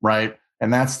them, right?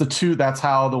 And that's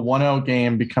how the 1-0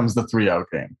 game becomes the 3-0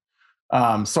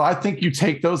 game. So I think you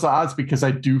take those odds because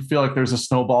I do feel like there's a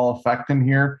snowball effect in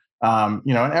here. And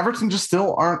Everton just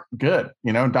still aren't good.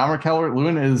 Dominic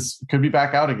Calvert-Lewin could be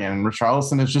back out again. And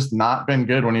Richarlison has just not been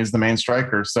good when he's the main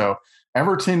striker. So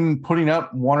Everton putting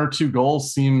up 1 or 2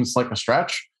 goals seems like a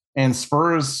stretch, and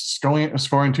Spurs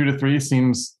scoring 2 to 3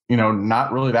 seems,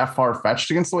 not really that far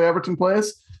fetched against the way Everton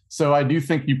plays. So I do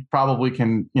think you probably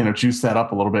can, juice that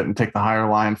up a little bit and take the higher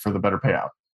line for the better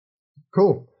payout.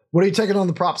 Cool. What are you taking on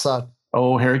the prop side?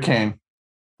 Oh, Harry Kane,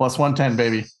 plus 110,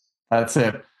 baby. That's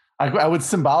it. I would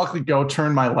symbolically go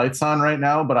turn my lights on right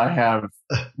now, but I have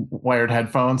wired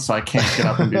headphones, so I can't get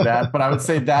up and do that. But I would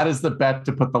say that is the bet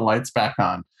to put the lights back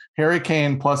on. Harry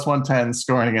Kane, plus 110,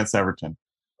 scoring against Everton.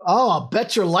 Oh, I'll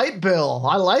bet your light bill.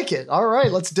 I like it. All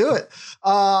right, let's do it.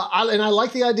 And I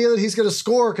like the idea that he's going to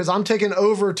score, because I'm taking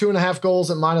over 2.5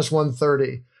 goals at minus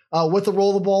 130. With the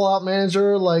roll the ball out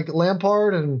manager like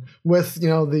Lampard, and with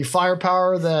the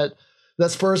firepower that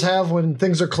Spurs have when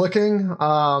things are clicking,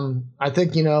 I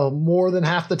think more than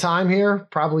half the time here,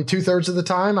 probably 2/3 of the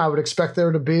time, I would expect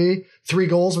there to be 3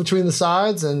 goals between the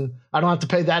sides, and I don't have to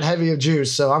pay that heavy of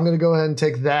juice. So I'm going to go ahead and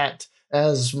take that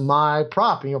as my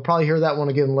prop, and you'll probably hear that one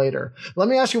again later. Let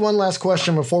me ask you one last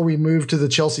question before we move to the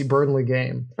Chelsea-Burnley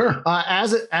game. Sure.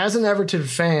 As an Everton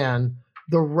fan,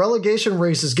 the relegation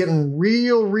race is getting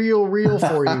real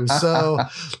for you. So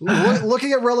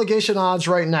looking at relegation odds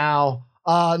right now,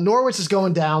 Norwich is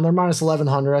going down. They're minus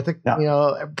 1,100. I think,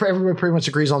 everybody pretty much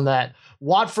agrees on that.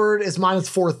 Watford is minus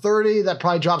 430. That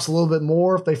probably drops a little bit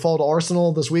more if they fall to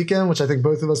Arsenal this weekend, which I think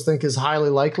both of us think is highly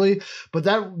likely. But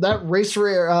that race for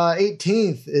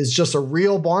 18th is just a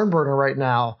real barn burner right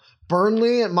now.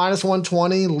 Burnley at minus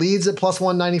 120, Leeds at plus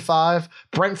 195,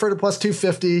 Brentford at plus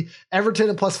 250,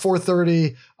 Everton at plus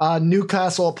 430,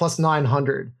 Newcastle at plus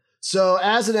 900. So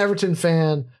as an Everton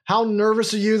fan, how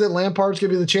nervous are you that Lampard's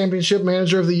going to be the championship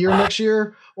manager of the year next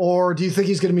year? Or do you think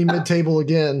he's going to be mid-table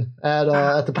again at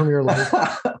the Premier League?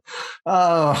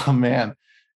 Oh, man.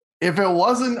 If it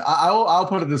wasn't, I'll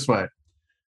put it this way.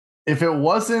 If it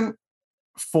wasn't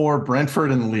for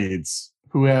Brentford and Leeds,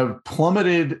 who have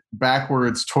plummeted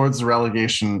backwards towards the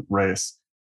relegation race,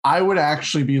 I would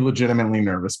actually be legitimately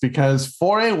nervous, because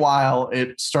for a while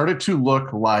it started to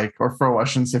look like, I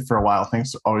shouldn't say for a while,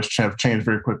 things always change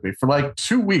very quickly. For like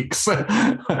 2 weeks,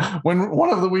 when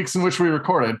one of the weeks in which we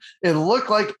recorded, it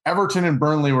looked like Everton and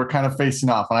Burnley were kind of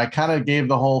facing off. And I kind of gave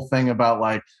the whole thing about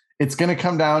like, it's going to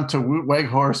come down to Wout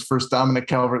Weghorst versus Dominic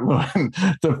Calvert-Lewin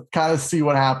to kind of see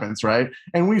what happens, right?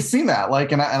 And we've seen that.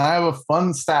 Like, and I have a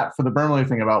fun stat for the Burnley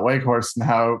thing about Weghorst and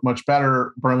how much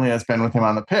better Burnley has been with him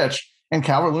on the pitch. And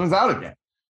Calvert-Lewin's out again.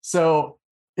 So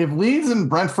if Leeds and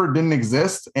Brentford didn't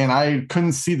exist, and I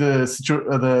couldn't see the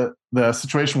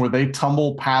situation where they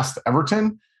tumble past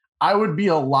Everton, I would be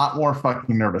a lot more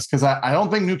fucking nervous, because I don't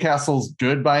think Newcastle's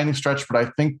good by any stretch, but I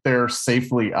think they're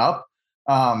safely up.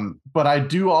 But I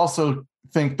do also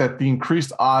think that the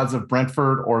increased odds of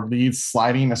Brentford or Leeds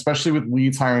sliding, especially with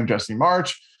Leeds hiring Jesse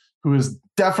March, who is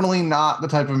definitely not the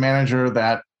type of manager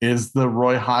that is the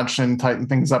Roy Hodgson tighten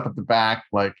things up at the back,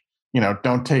 like,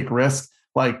 don't take risks.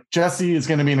 Like Jesse is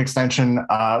going to be an extension.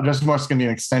 Jesse Marsh is going to be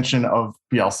an extension of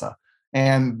Bielsa,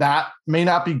 and that may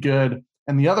not be good.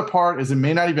 And the other part is it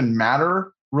may not even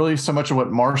matter really so much of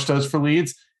what Marsh does for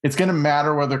Leeds. It's going to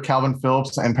matter whether Calvin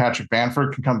Phillips and Patrick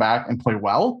Bamford can come back and play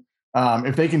well.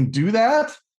 If they can do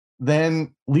that,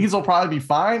 then Leeds will probably be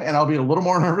fine, and I'll be a little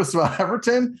more nervous about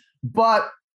Everton. But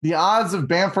the odds of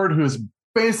Bamford, who has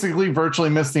basically virtually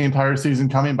missed the entire season,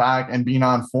 coming back and being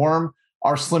on form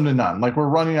are slim to none. Like, we're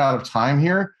running out of time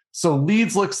here. So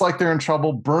Leeds looks like they're in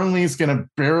trouble. Burnley's going to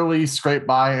barely scrape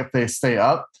by if they stay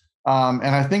up. And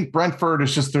I think Brentford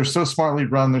is just, they're so smartly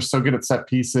run. They're so good at set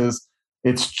pieces.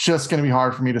 It's just going to be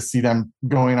hard for me to see them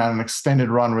going on an extended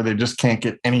run where they just can't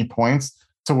get any points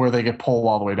to where they get pulled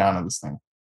all the way down to this thing.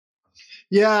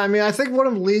 Yeah, I mean, I think one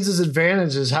of Leeds'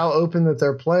 advantages is how open that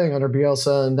they're playing under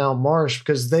Bielsa and now Marsh,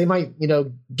 because they might,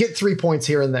 get 3 points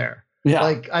here and there. Yeah.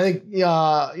 Like, I think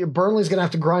Burnley's going to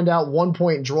have to grind out 1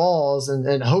 point draws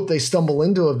and hope they stumble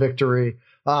into a victory.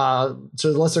 To a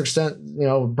lesser extent,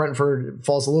 Brentford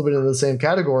falls a little bit into the same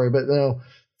category, but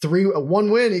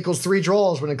 1 win equals 3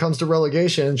 draws when it comes to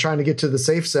relegation and trying to get to the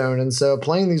safe zone. And so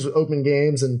playing these open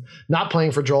games and not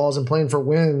playing for draws and playing for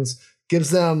wins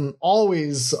gives them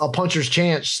always a puncher's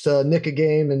chance to nick a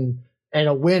game, and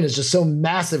a win is just so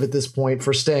massive at this point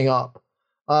for staying up.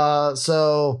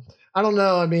 So I don't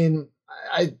know. I mean,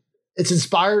 it's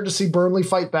inspired to see Burnley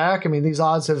fight back. I mean, these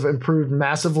odds have improved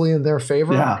massively in their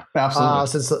favor. Yeah,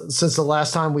 absolutely. Since the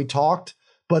last time we talked,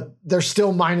 but they're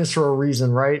still minus for a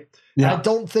reason, right? Yeah. I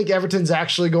don't think Everton's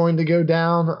actually going to go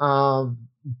down.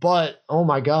 But oh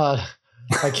my God,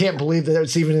 I can't believe that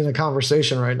it's even in a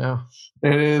conversation right now.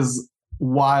 It is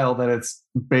wild that it's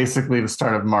basically the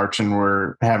start of March and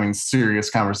we're having serious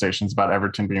conversations about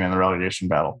Everton being in the relegation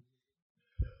battle.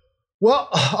 Well,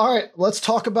 all right, let's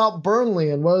talk about Burnley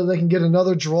and whether they can get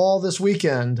another draw this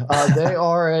weekend. They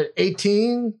are at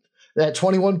 18 at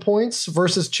 21 points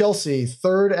versus Chelsea,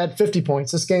 third at 50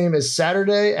 points. This game is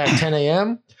Saturday at 10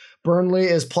 a.m. Burnley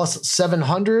is plus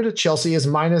 700. Chelsea is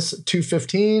minus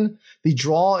 215. The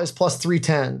draw is plus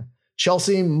 310.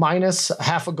 Chelsea minus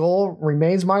half a goal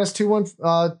remains minus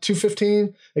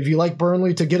 215. If you like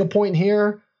Burnley to get a point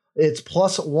here, it's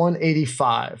plus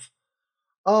 185.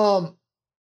 All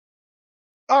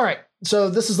right.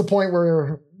 So this is the point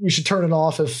where you should turn it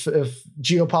off if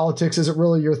geopolitics isn't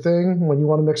really your thing when you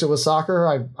want to mix it with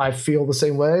soccer. I feel the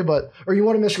same way, or you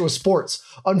want to mix it with sports.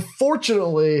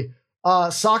 Unfortunately,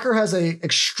 soccer has an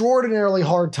extraordinarily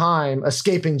hard time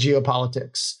escaping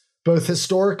geopolitics, both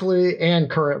historically and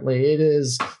currently. It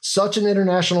is such an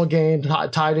international game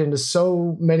tied into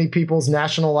so many people's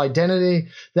national identity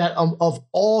that of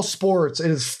all sports,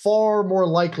 it is far more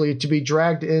likely to be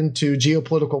dragged into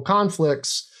geopolitical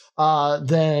conflicts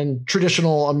than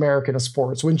traditional American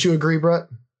sports. Wouldn't you agree, Brett?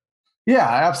 Yeah,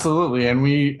 absolutely. And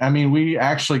we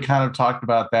actually kind of talked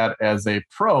about that as a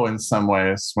pro in some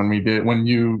ways when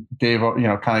you gave,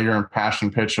 kind of your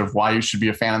impassioned pitch of why you should be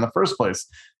a fan in the first place,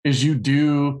 is you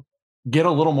do get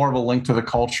a little more of a link to the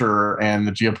culture and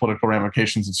the geopolitical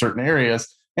ramifications in certain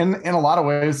areas. And in a lot of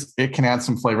ways, it can add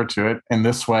some flavor to it. In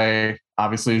this way,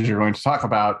 obviously, as you're going to talk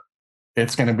about,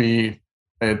 it's not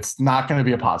going to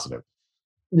be a positive.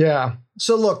 Yeah.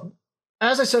 So look,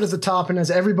 as I said at the top, and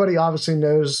as everybody obviously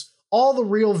knows, all the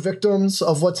real victims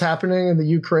of what's happening in the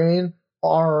Ukraine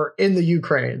are in the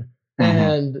Ukraine. Mm-hmm.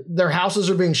 And their houses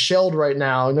are being shelled right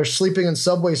now, and they're sleeping in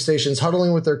subway stations,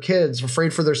 huddling with their kids,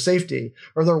 afraid for their safety,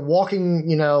 or they're walking,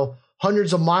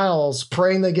 hundreds of miles,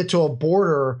 praying they get to a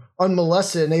border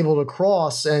unmolested and able to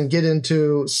cross and get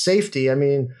into safety. I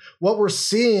mean, what we're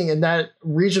seeing in that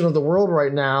region of the world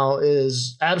right now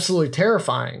is absolutely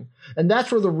terrifying. And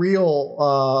that's where the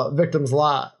real victims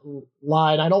lie.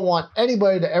 And I don't want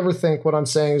anybody to ever think what I'm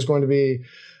saying is going to be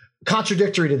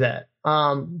contradictory to that.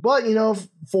 But,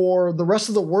 for the rest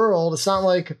of the world, it's not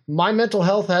like my mental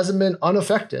health hasn't been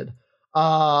unaffected.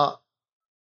 And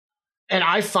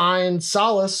I find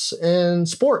solace in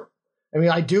sport. I mean,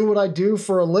 I do what I do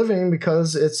for a living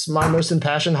because it's my most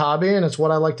impassioned hobby, and it's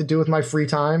what I like to do with my free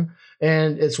time.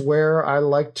 And it's where I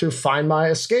like to find my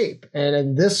escape. And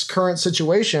in this current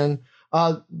situation,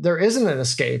 there isn't an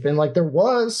escape. And there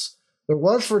was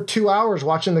for 2 hours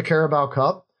watching the Carabao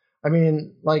Cup. I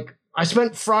mean, I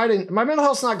spent Friday, my mental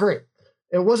health's not great.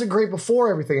 It wasn't great before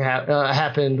everything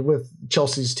happened with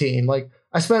Chelsea's team.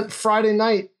 I spent Friday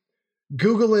night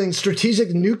Googling strategic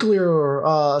nuclear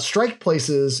strike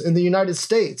places in the United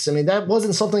States. I mean, that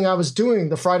wasn't something I was doing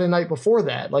the Friday night before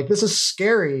that. This is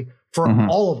scary for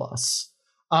all of us.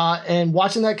 And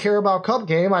watching that Carabao Cup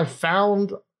game, I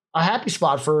found a happy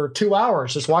spot for 2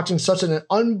 hours, just watching such an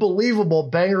unbelievable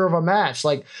banger of a match.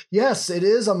 Yes, it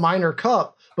is a minor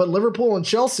cup, but Liverpool and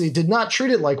Chelsea did not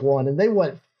treat it like one, and they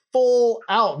went full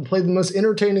out and played the most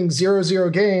entertaining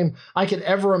 0-0 game I could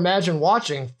ever imagine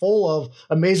watching, full of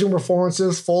amazing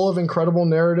performances, full of incredible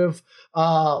narrative,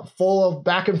 full of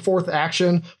back and forth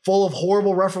action, full of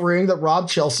horrible refereeing that robbed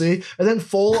Chelsea, and then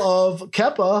full of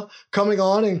Kepa coming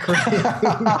on and creating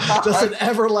just an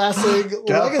everlasting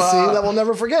legacy that we'll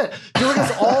never forget. Doing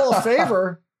us all a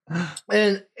favor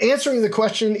and answering the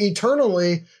question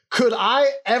eternally, could I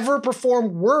ever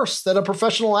perform worse than a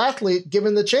professional athlete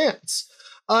given the chance?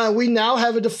 We now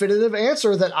have a definitive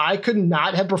answer that I could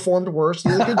not have performed worse.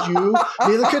 Neither could you.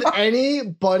 Neither could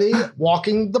anybody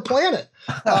walking the planet.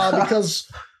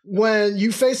 Because when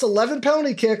you face 11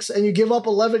 penalty kicks and you give up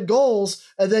 11 goals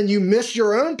and then you miss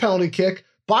your own penalty kick,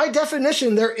 by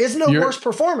definition, there is no worse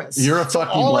performance. You're a fucking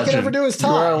all legend. I can ever do is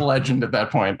tie. You're a legend at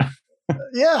that point.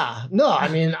 Yeah, no, I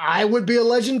mean, I would be a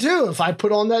legend too if I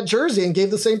put on that jersey and gave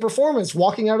the same performance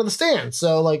walking out of the stand.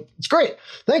 So, like, it's great.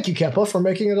 Thank you, Kepa, for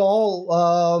making it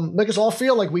all, make us all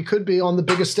feel like we could be on the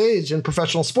biggest stage in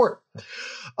professional sport.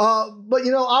 But,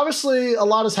 you know, obviously a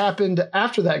lot has happened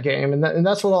after that game, and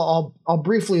that's what I'll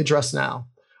briefly address now.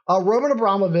 Roman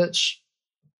Abramovich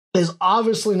is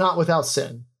obviously not without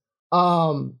sin.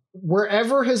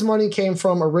 Wherever his money came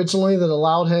from originally that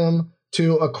allowed him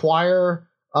to acquire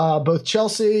both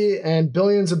Chelsea and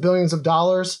billions of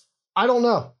dollars, I don't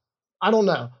know.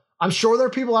 I'm sure there are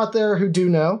people out there who do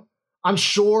know. I'm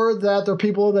sure that there are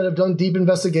people that have done deep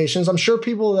investigations. I'm sure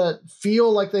people that feel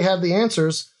like they have the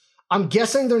answers. I'm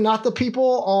guessing they're not the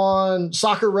people on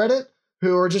soccer Reddit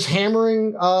who are just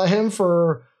hammering him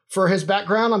for his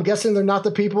background. I'm guessing they're not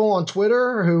the people on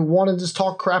Twitter who want to just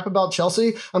talk crap about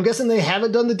Chelsea. I'm guessing they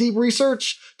haven't done the deep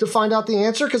research to find out the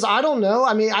answer, because I don't know.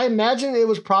 I mean, I imagine it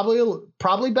was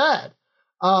probably bad.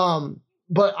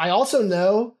 But I also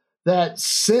know that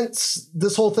since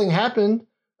this whole thing happened,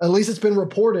 at least it's been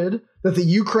reported that the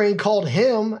Ukraine called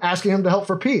him asking him to help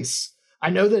for peace. I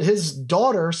know that his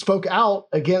daughter spoke out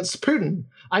against Putin.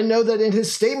 I know that in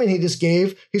his statement he just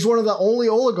gave, he's one of the only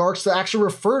oligarchs to actually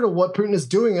refer to what Putin is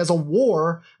doing as a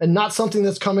war and not something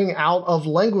that's coming out of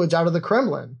language out of the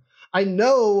Kremlin. I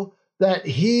know that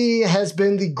he has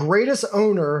been the greatest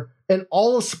owner in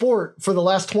all of sport for the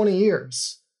last 20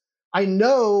 years. I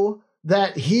know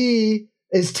that he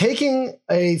is taking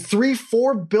a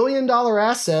 $3-4 billion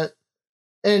asset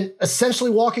and essentially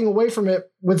walking away from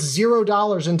it with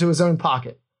 $0 into his own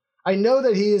pocket. I know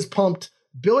that he has pumped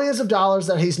billions of dollars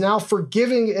that he's now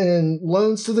forgiving in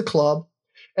loans to the club.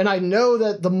 And I know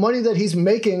that the money that he's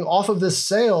making off of this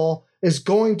sale is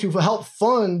going to help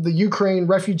fund the Ukraine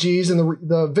refugees and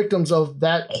the victims of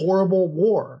that horrible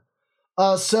war.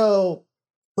 So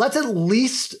let's at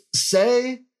least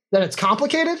say that it's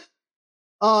complicated,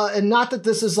 and not that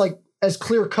this is like as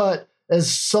clear cut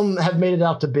as some have made it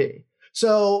out to be.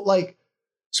 So, like,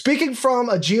 speaking from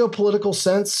a geopolitical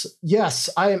sense, yes,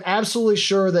 I am absolutely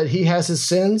sure that he has his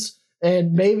sins,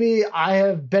 and maybe I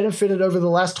have benefited over the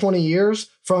last 20 years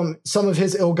from some of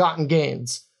his ill-gotten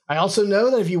gains. I also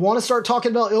know that if you want to start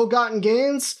talking about ill-gotten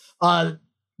gains,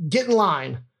 get in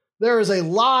line. There is a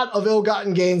lot of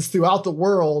ill-gotten gains throughout the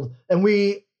world, and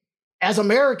we, as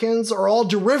Americans, are all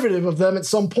derivative of them at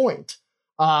some point.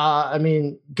 I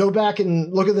mean, go back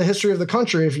and look at the history of the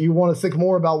country if you want to think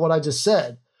more about what I just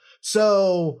said.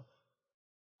 So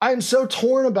I'm so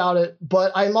torn about it,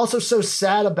 but I'm also so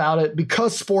sad about it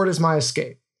because sport is my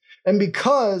escape. And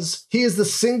because he is the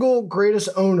single greatest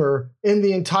owner in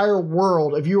the entire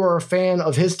world, if you are a fan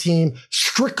of his team,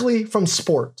 strictly from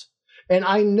sport. And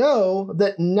I know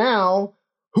that now,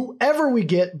 whoever we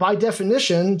get, by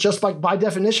definition, just by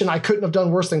definition, I couldn't have done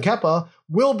worse than Kepa,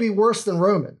 will be worse than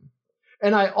Roman.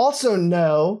 And I also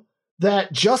know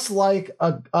that just like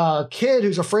a kid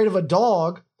who's afraid of a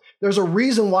dog, there's a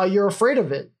reason why you're afraid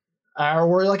of it.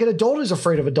 Or like an adult who's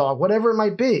afraid of a dog, whatever it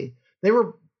might be. They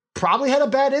were probably had a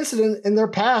bad incident in their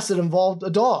past that involved a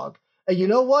dog. And you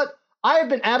know what? I have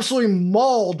been absolutely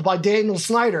mauled by Daniel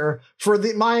Snyder for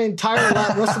my entire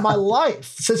rest of my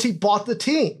life since he bought the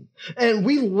team. And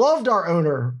we loved our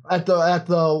owner at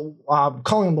the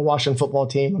calling him the Washington football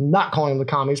team. I'm not calling him the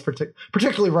commies,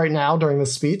 particularly right now during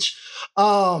this speech.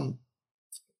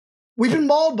 We've been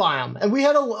mauled by him. And we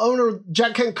had an owner,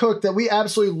 Jack Kent Cooke, that we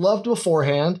absolutely loved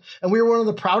beforehand. And we were one of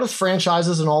the proudest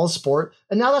franchises in all of sport.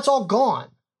 And now that's all gone.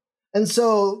 And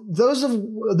so those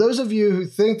of you who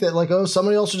think that, like, oh,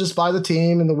 somebody else will just buy the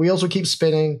team and the wheels will keep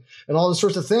spinning and all those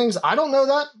sorts of things, I don't know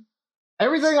that.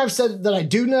 Everything I've said that I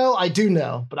do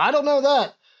know, but I don't know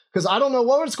that because I don't know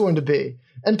what it's going to be.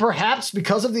 And perhaps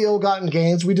because of the ill-gotten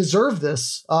gains, we deserve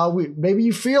this. Maybe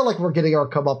you feel like we're getting our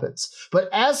comeuppance. But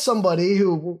as somebody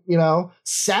who,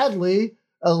 sadly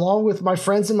along with my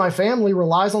friends and my family,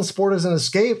 relies on sport as an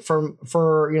escape for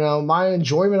my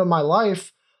enjoyment of my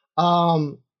life.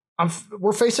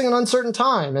 We're facing an uncertain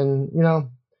time, and in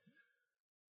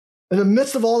the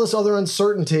midst of all this other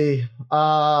uncertainty,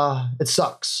 it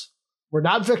sucks. We're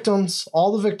not victims.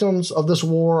 All the victims of this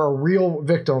war are real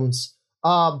victims.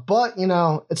 But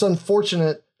it's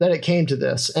unfortunate that it came to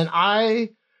this. And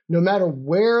no matter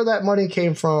where that money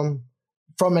came from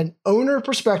an owner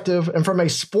perspective and from a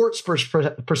sports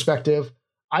perspective,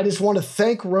 I just want to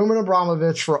thank Roman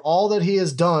Abramovich for all that he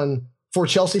has done for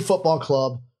Chelsea Football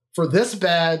Club, for this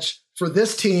badge, for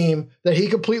this team that he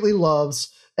completely loves.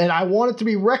 And I want it to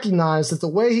be recognized that the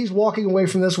way he's walking away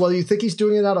from this, whether you think he's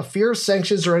doing it out of fear of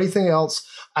sanctions or anything else,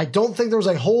 I don't think there's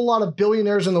a whole lot of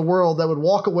billionaires in the world that would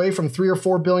walk away from $3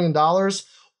 or $4 billion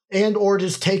and or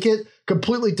just take it,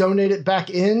 completely donate it back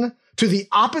in to the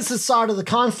opposite side of the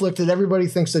conflict that everybody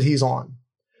thinks that he's on.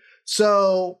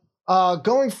 So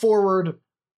going forward,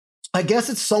 I guess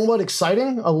it's somewhat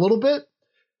exciting a little bit.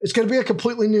 It's going to be a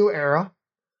completely new era.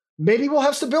 Maybe we'll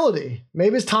have stability.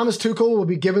 Maybe Thomas Tuchel will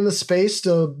be given the space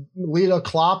to lead a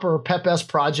Klopp or a Pep-esque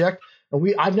project.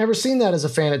 And I've never seen that as a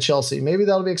fan at Chelsea. Maybe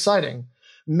that'll be exciting.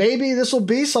 Maybe this will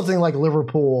be something like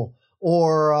Liverpool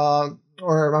or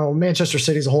Manchester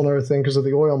City's a whole other thing because of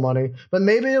the oil money. But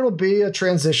maybe it'll be a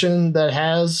transition that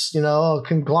has, a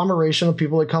conglomeration of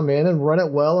people that come in and run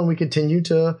it well, and we continue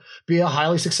to be a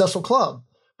highly successful club.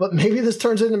 But maybe this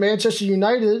turns into Manchester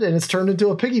United and it's turned into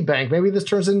a piggy bank. Maybe this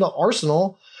turns into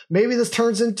Arsenal. Maybe this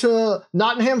turns into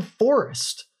Nottingham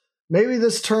Forest. Maybe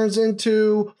this turns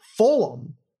into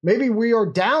Fulham. Maybe we are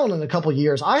down in a couple of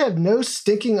years. I have no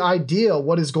stinking idea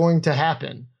what is going to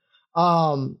happen.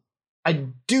 I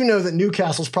do know that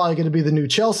Newcastle's probably going to be the new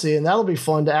Chelsea, and that'll be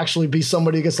fun to actually be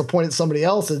somebody who gets to point at somebody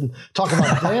else and talk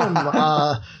about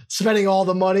them spending all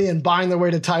the money and buying their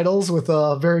way to titles with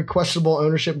a very questionable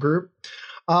ownership group.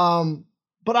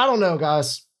 But I don't know,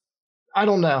 guys. I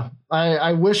don't know.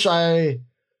 I wish I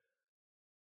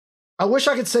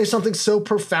could say something so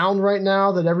profound right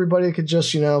now that everybody could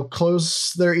just,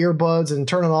 close their earbuds and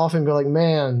turn it off and be like,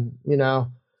 man,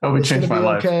 oh, we changed my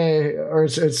life. Okay, or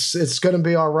it's going to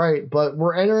be all right. But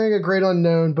we're entering a great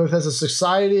unknown, both as a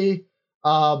society,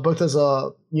 both as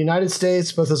a United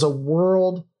States, both as a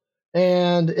world,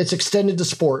 and it's extended to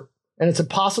sport. And it's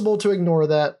impossible to ignore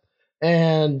that.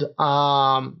 And,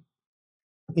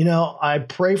 I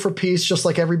pray for peace just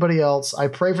like everybody else. I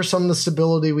pray for some of the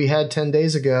stability we had 10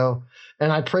 days ago.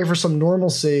 And I pray for some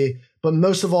normalcy. But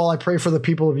most of all, I pray for the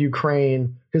people of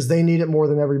Ukraine because they need it more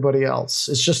than everybody else.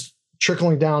 It's just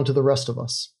trickling down to the rest of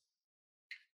us.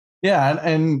 Yeah.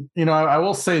 And I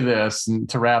will say this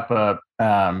to wrap up.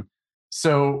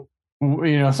 Something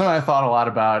I thought a lot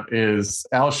about is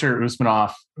Alisher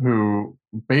Usmanov, who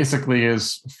basically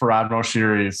is Farhad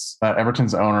Moshiri's,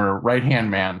 Everton's owner,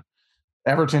 right-hand man.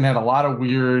 Everton had a lot of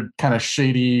weird kind of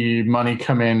shady money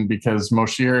come in because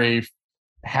Moshiri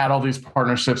had all these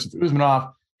partnerships with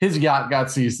Usmanov. His yacht got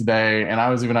seized today. And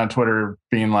I was even on Twitter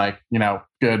being like,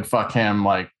 good, fuck him,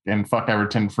 and fuck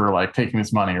Everton for taking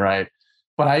his money. Right.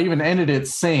 But I even ended it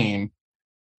saying,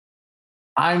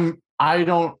 I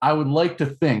would like to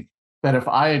think that if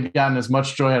I had gotten as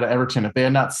much joy out of Everton, if they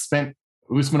had not spent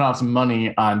Usmanov's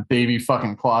money on Davy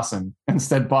fucking Clausen,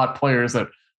 instead bought players that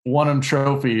won them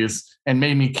trophies and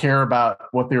made me care about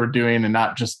what they were doing and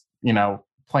not just,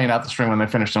 playing out the string when they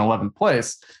finished in 11th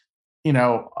place.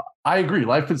 I agree.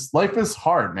 Life is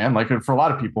hard, man. For a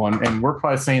lot of people, and we're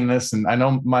probably saying this, and I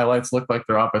know my lights look like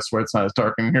they're off. I swear it's not as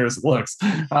dark in here as it looks.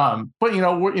 But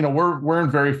we're in a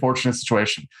very fortunate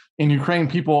situation. In Ukraine,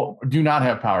 people do not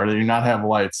have power. They do not have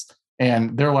lights,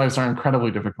 and their lives are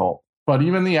incredibly difficult. But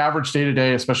even the average day to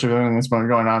day, especially with everything that's been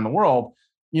going on in the world,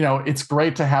 it's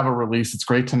great to have a release. It's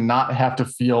great to not have to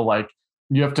feel like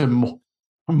you have to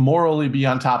morally be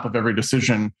on top of every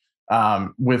decision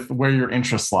with where your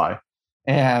interests lie.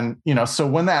 And, so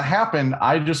when that happened,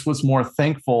 I just was more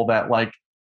thankful that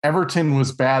Everton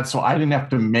was bad. So I didn't have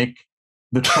to make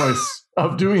the choice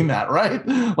of doing that. Right.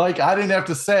 I didn't have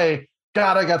to say,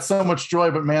 God, I got so much joy,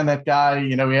 but man, that guy,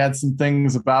 he had some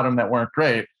things about him that weren't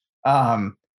great.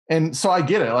 And so I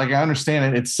get it. I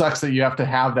understand it. It sucks that you have to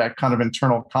have that kind of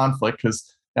internal conflict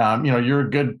because, you're a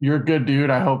good dude.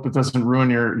 I hope it doesn't ruin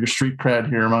your street cred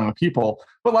here among the people.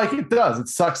 But it does. It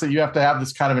sucks that you have to have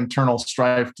this kind of internal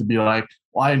strife to be like,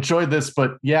 well, I enjoyed this,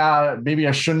 but yeah, maybe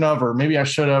I shouldn't have, or maybe I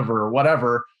should have, or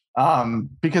whatever.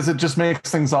 Because it just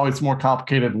makes things always more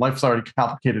complicated. Life's already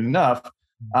complicated enough.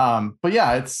 But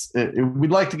yeah,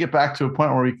 we'd like to get back to a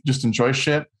point where we can just enjoy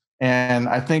shit. And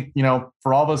I think,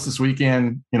 for all of us this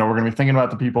weekend, we're going to be thinking about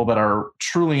the people that are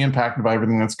truly impacted by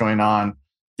everything that's going on,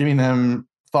 giving them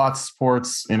thoughts,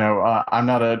 sports. I'm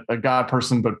not a God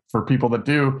person, but for people that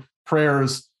do,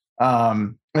 prayers.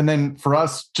 And then for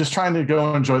us, just trying to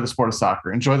go enjoy the sport of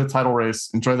soccer, enjoy the title race,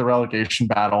 enjoy the relegation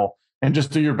battle, and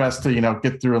just do your best to,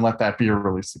 get through and let that be your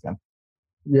release again.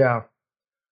 Yeah.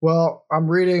 Well, I'm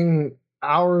reading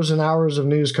hours and hours of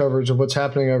news coverage of what's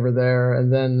happening over there,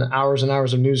 and then hours and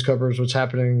hours of news coverage of what's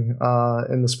happening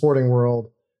in the sporting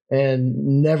world.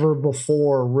 And never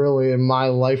before, really, in my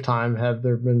lifetime, have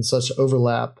there been such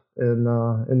overlap in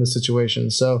the situation.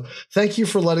 So thank you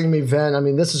for letting me vent. I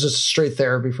mean, this is just straight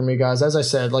therapy for me, guys. As I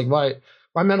said, like my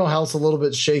mental health's a little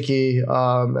bit shaky,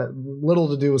 little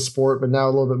to do with sport, but now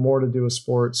a little bit more to do with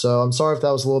sport. So I'm sorry if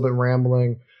that was a little bit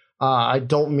rambling. I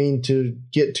don't mean to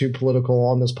get too political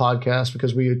on this podcast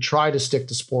because we try to stick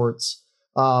to sports.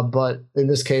 But in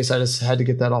this case, I just had to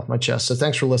get that off my chest. So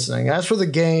thanks for listening. As for the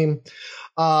game,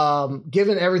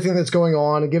 given everything that's going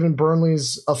on and given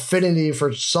Burnley's affinity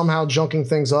for somehow junking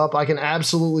things up, I can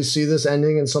absolutely see this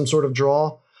ending in some sort of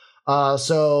draw.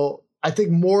 So I think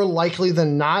more likely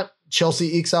than not,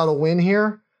 Chelsea ekes out a win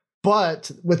here. But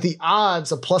with the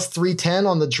odds of plus 310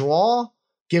 on the draw,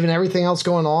 given everything else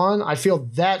going on, I feel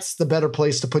that's the better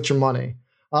place to put your money.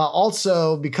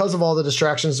 Also, because of all the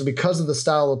distractions and because of the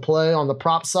style of play on the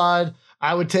prop side,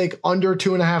 I would take under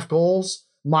 2.5 goals,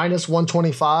 minus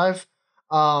 125.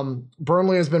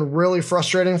 Burnley has been really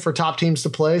frustrating for top teams to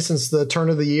play since the turn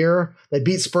of the year. They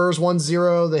beat Spurs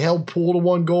 1-0. They held Poole to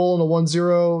 1 goal in a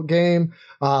 1-0 game.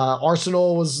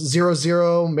 Arsenal was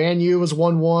 0-0. Man U was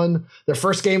 1-1. Their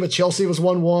first game with Chelsea was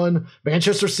 1-1.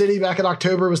 Manchester City back in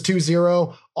October was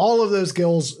 2-0. All of those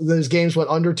games went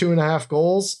under 2.5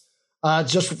 goals.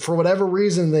 Just for whatever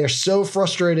reason, they're so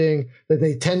frustrating that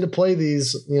they tend to play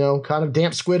these, kind of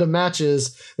damp squid of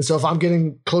matches. And so if I'm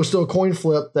getting close to a coin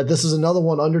flip that this is another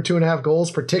one under 2.5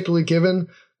 goals, particularly given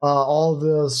all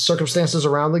the circumstances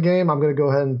around the game, I'm going to go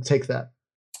ahead and take that.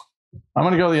 I'm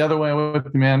going to go the other way with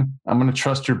you, man. I'm going to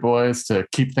trust your boys to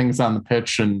keep things on the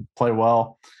pitch and play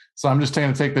well. So I'm just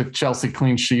going to take the Chelsea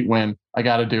clean sheet win. I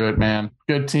got to do it, man.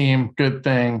 Good team, good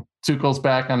thing. Tuchel's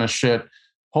back on his shit.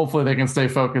 Hopefully they can stay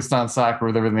focused on soccer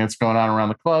with everything that's going on around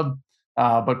the club.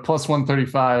 But plus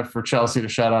 135 for Chelsea to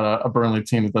shut out a Burnley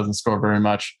team that doesn't score very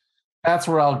much. That's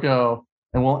where I'll go.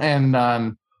 And we'll end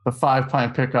on the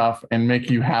 5-pint pickoff and make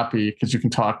you happy because you can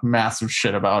talk massive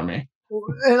shit about me.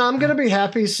 And I'm going to be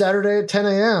happy Saturday at 10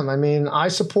 a.m. I mean, I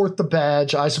support the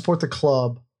badge. I support the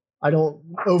club. I don't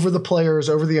over the players,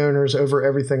 over the owners, over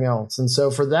everything else. And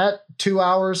so for that 2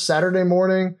 hours Saturday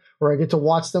morning where I get to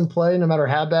watch them play, no matter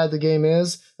how bad the game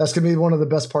is, that's going to be one of the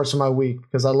best parts of my week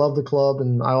because I love the club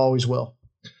and I always will.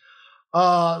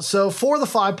 So for the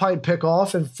 5-pint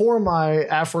pickoff and for my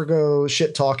Afrigo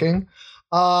shit talking,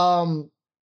 I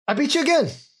beat you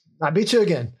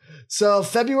again. So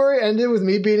February ended with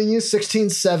me beating you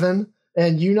 16-7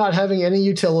 and you not having any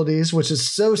utilities, which is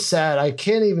so sad. I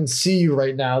can't even see you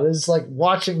right now. This is like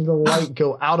watching the light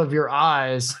go out of your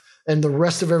eyes and the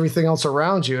rest of everything else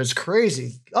around you. It's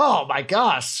crazy. Oh my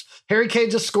gosh. Harry Kane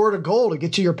just scored a goal to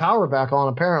get you your power back on,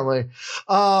 apparently.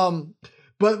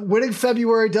 But winning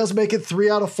February does make it 3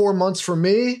 out of 4 months for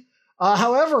me.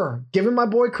 However, giving my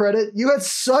boy credit, you had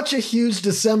such a huge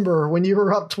December when you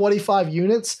were up 25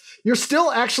 units. You're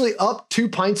still actually up 2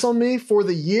 pints on me for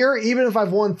the year, even if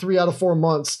I've won 3 out of 4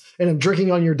 months and I'm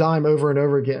drinking on your dime over and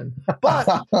over again.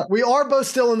 But we are both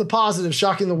still in the positive,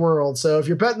 shocking the world. So if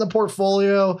you're betting the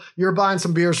portfolio, you're buying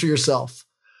some beers for yourself.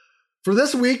 For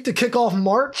this week to kick off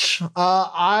March,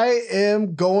 I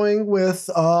am going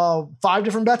with 5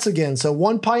 different bets again. So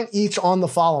 1 pint each on the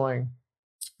following.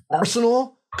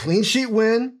 Arsenal, clean sheet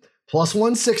win, plus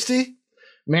 160.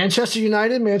 Manchester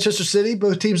United, Manchester City,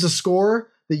 both teams to score.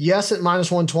 The yes at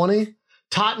minus 120.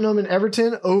 Tottenham and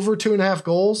Everton, over 2.5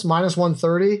 goals, minus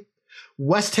 130.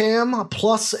 West Ham,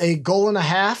 plus a goal and a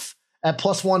half at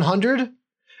plus 100.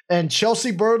 And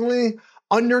Chelsea Burnley,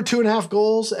 under 2.5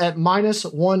 goals at minus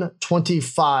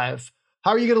 125.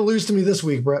 How are you going to lose to me this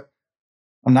week, Brett?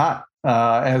 I'm not.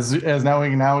 As now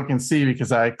we can see,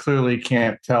 because I clearly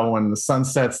can't tell when the sun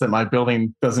sets that my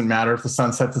building doesn't matter if the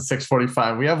sun sets at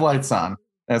 6:45. We have lights on.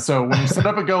 And so when you set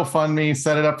up a GoFundMe,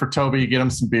 set it up for Toby, get him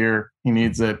some beer. He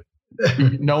needs it.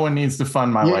 No one needs to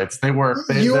fund my lights. They work.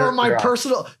 You are my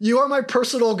personal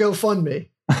GoFundMe.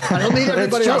 I don't need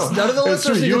everybody else. None of the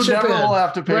listeners need to chip in. You never will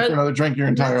have to pay for another drink your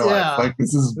entire life. Like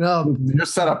you're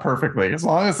set up perfectly. As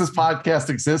long as this podcast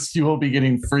exists, you will be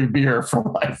getting free beer for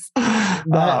life.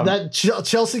 That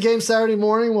Chelsea game Saturday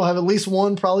morning will have at least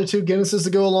 1, probably 2 Guinnesses to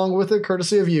go along with it,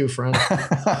 courtesy of you, friend.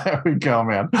 There we go,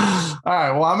 man. All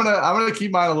right. Well, I'm gonna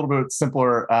keep mine a little bit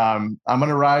simpler. I'm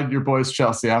gonna ride your boys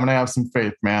Chelsea. I'm gonna have some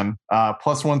faith, man.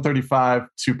 Plus 135,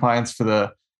 2 pints for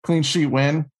the clean sheet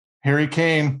win. Harry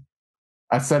Kane.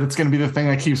 I said it's going to be the thing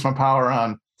that keeps my power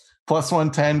on. Plus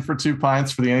 110 for 2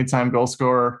 pints for the anytime goal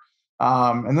scorer.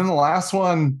 And then the last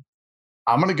one,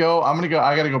 I got to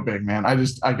go big, man.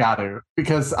 I got to,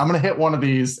 because I'm going to hit one of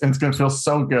these and it's going to feel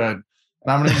so good.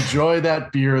 And I'm going to enjoy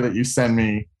that beer that you send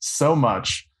me so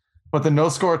much. But the no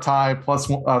score tie plus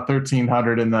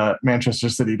 1,300 in the Manchester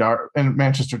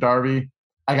Derby,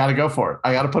 I got to go for it.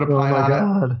 I got to put a pint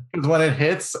on it. Because when it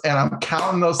hits and I'm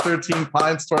counting those 13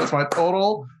 pints towards my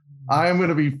total, I'm going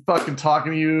to be fucking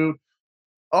talking to you.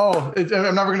 I'm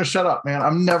never going to shut up, man.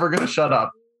 I'm never going to shut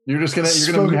up. You're going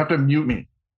to have to mute me.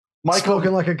 Michael,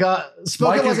 spoken like a guy.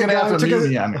 Mike is going to have to mute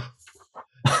me on me.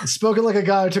 Spoken like a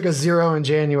guy who took a 0 in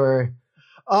January.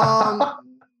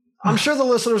 I'm sure the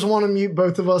listeners want to mute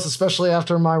both of us, especially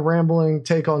after my rambling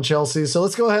take on Chelsea. So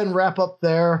let's go ahead and wrap up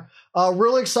there.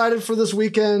 Really excited for this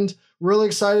weekend. Really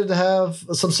excited to have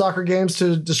some soccer games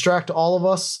to distract all of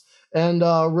us. And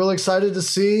really excited to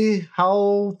see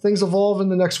how things evolve in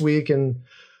the next week. And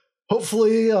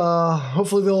hopefully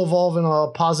they'll evolve in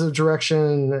a positive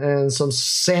direction and some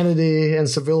sanity and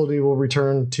civility will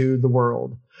return to the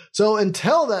world. So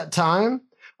until that time,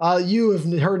 you have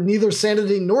heard neither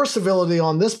sanity nor civility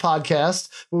on this podcast,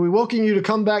 but we welcome you to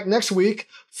come back next week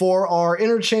for our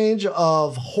interchange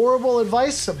of horrible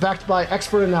advice backed by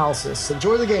expert analysis.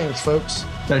 Enjoy the games, folks.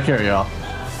 Take care,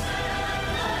 y'all.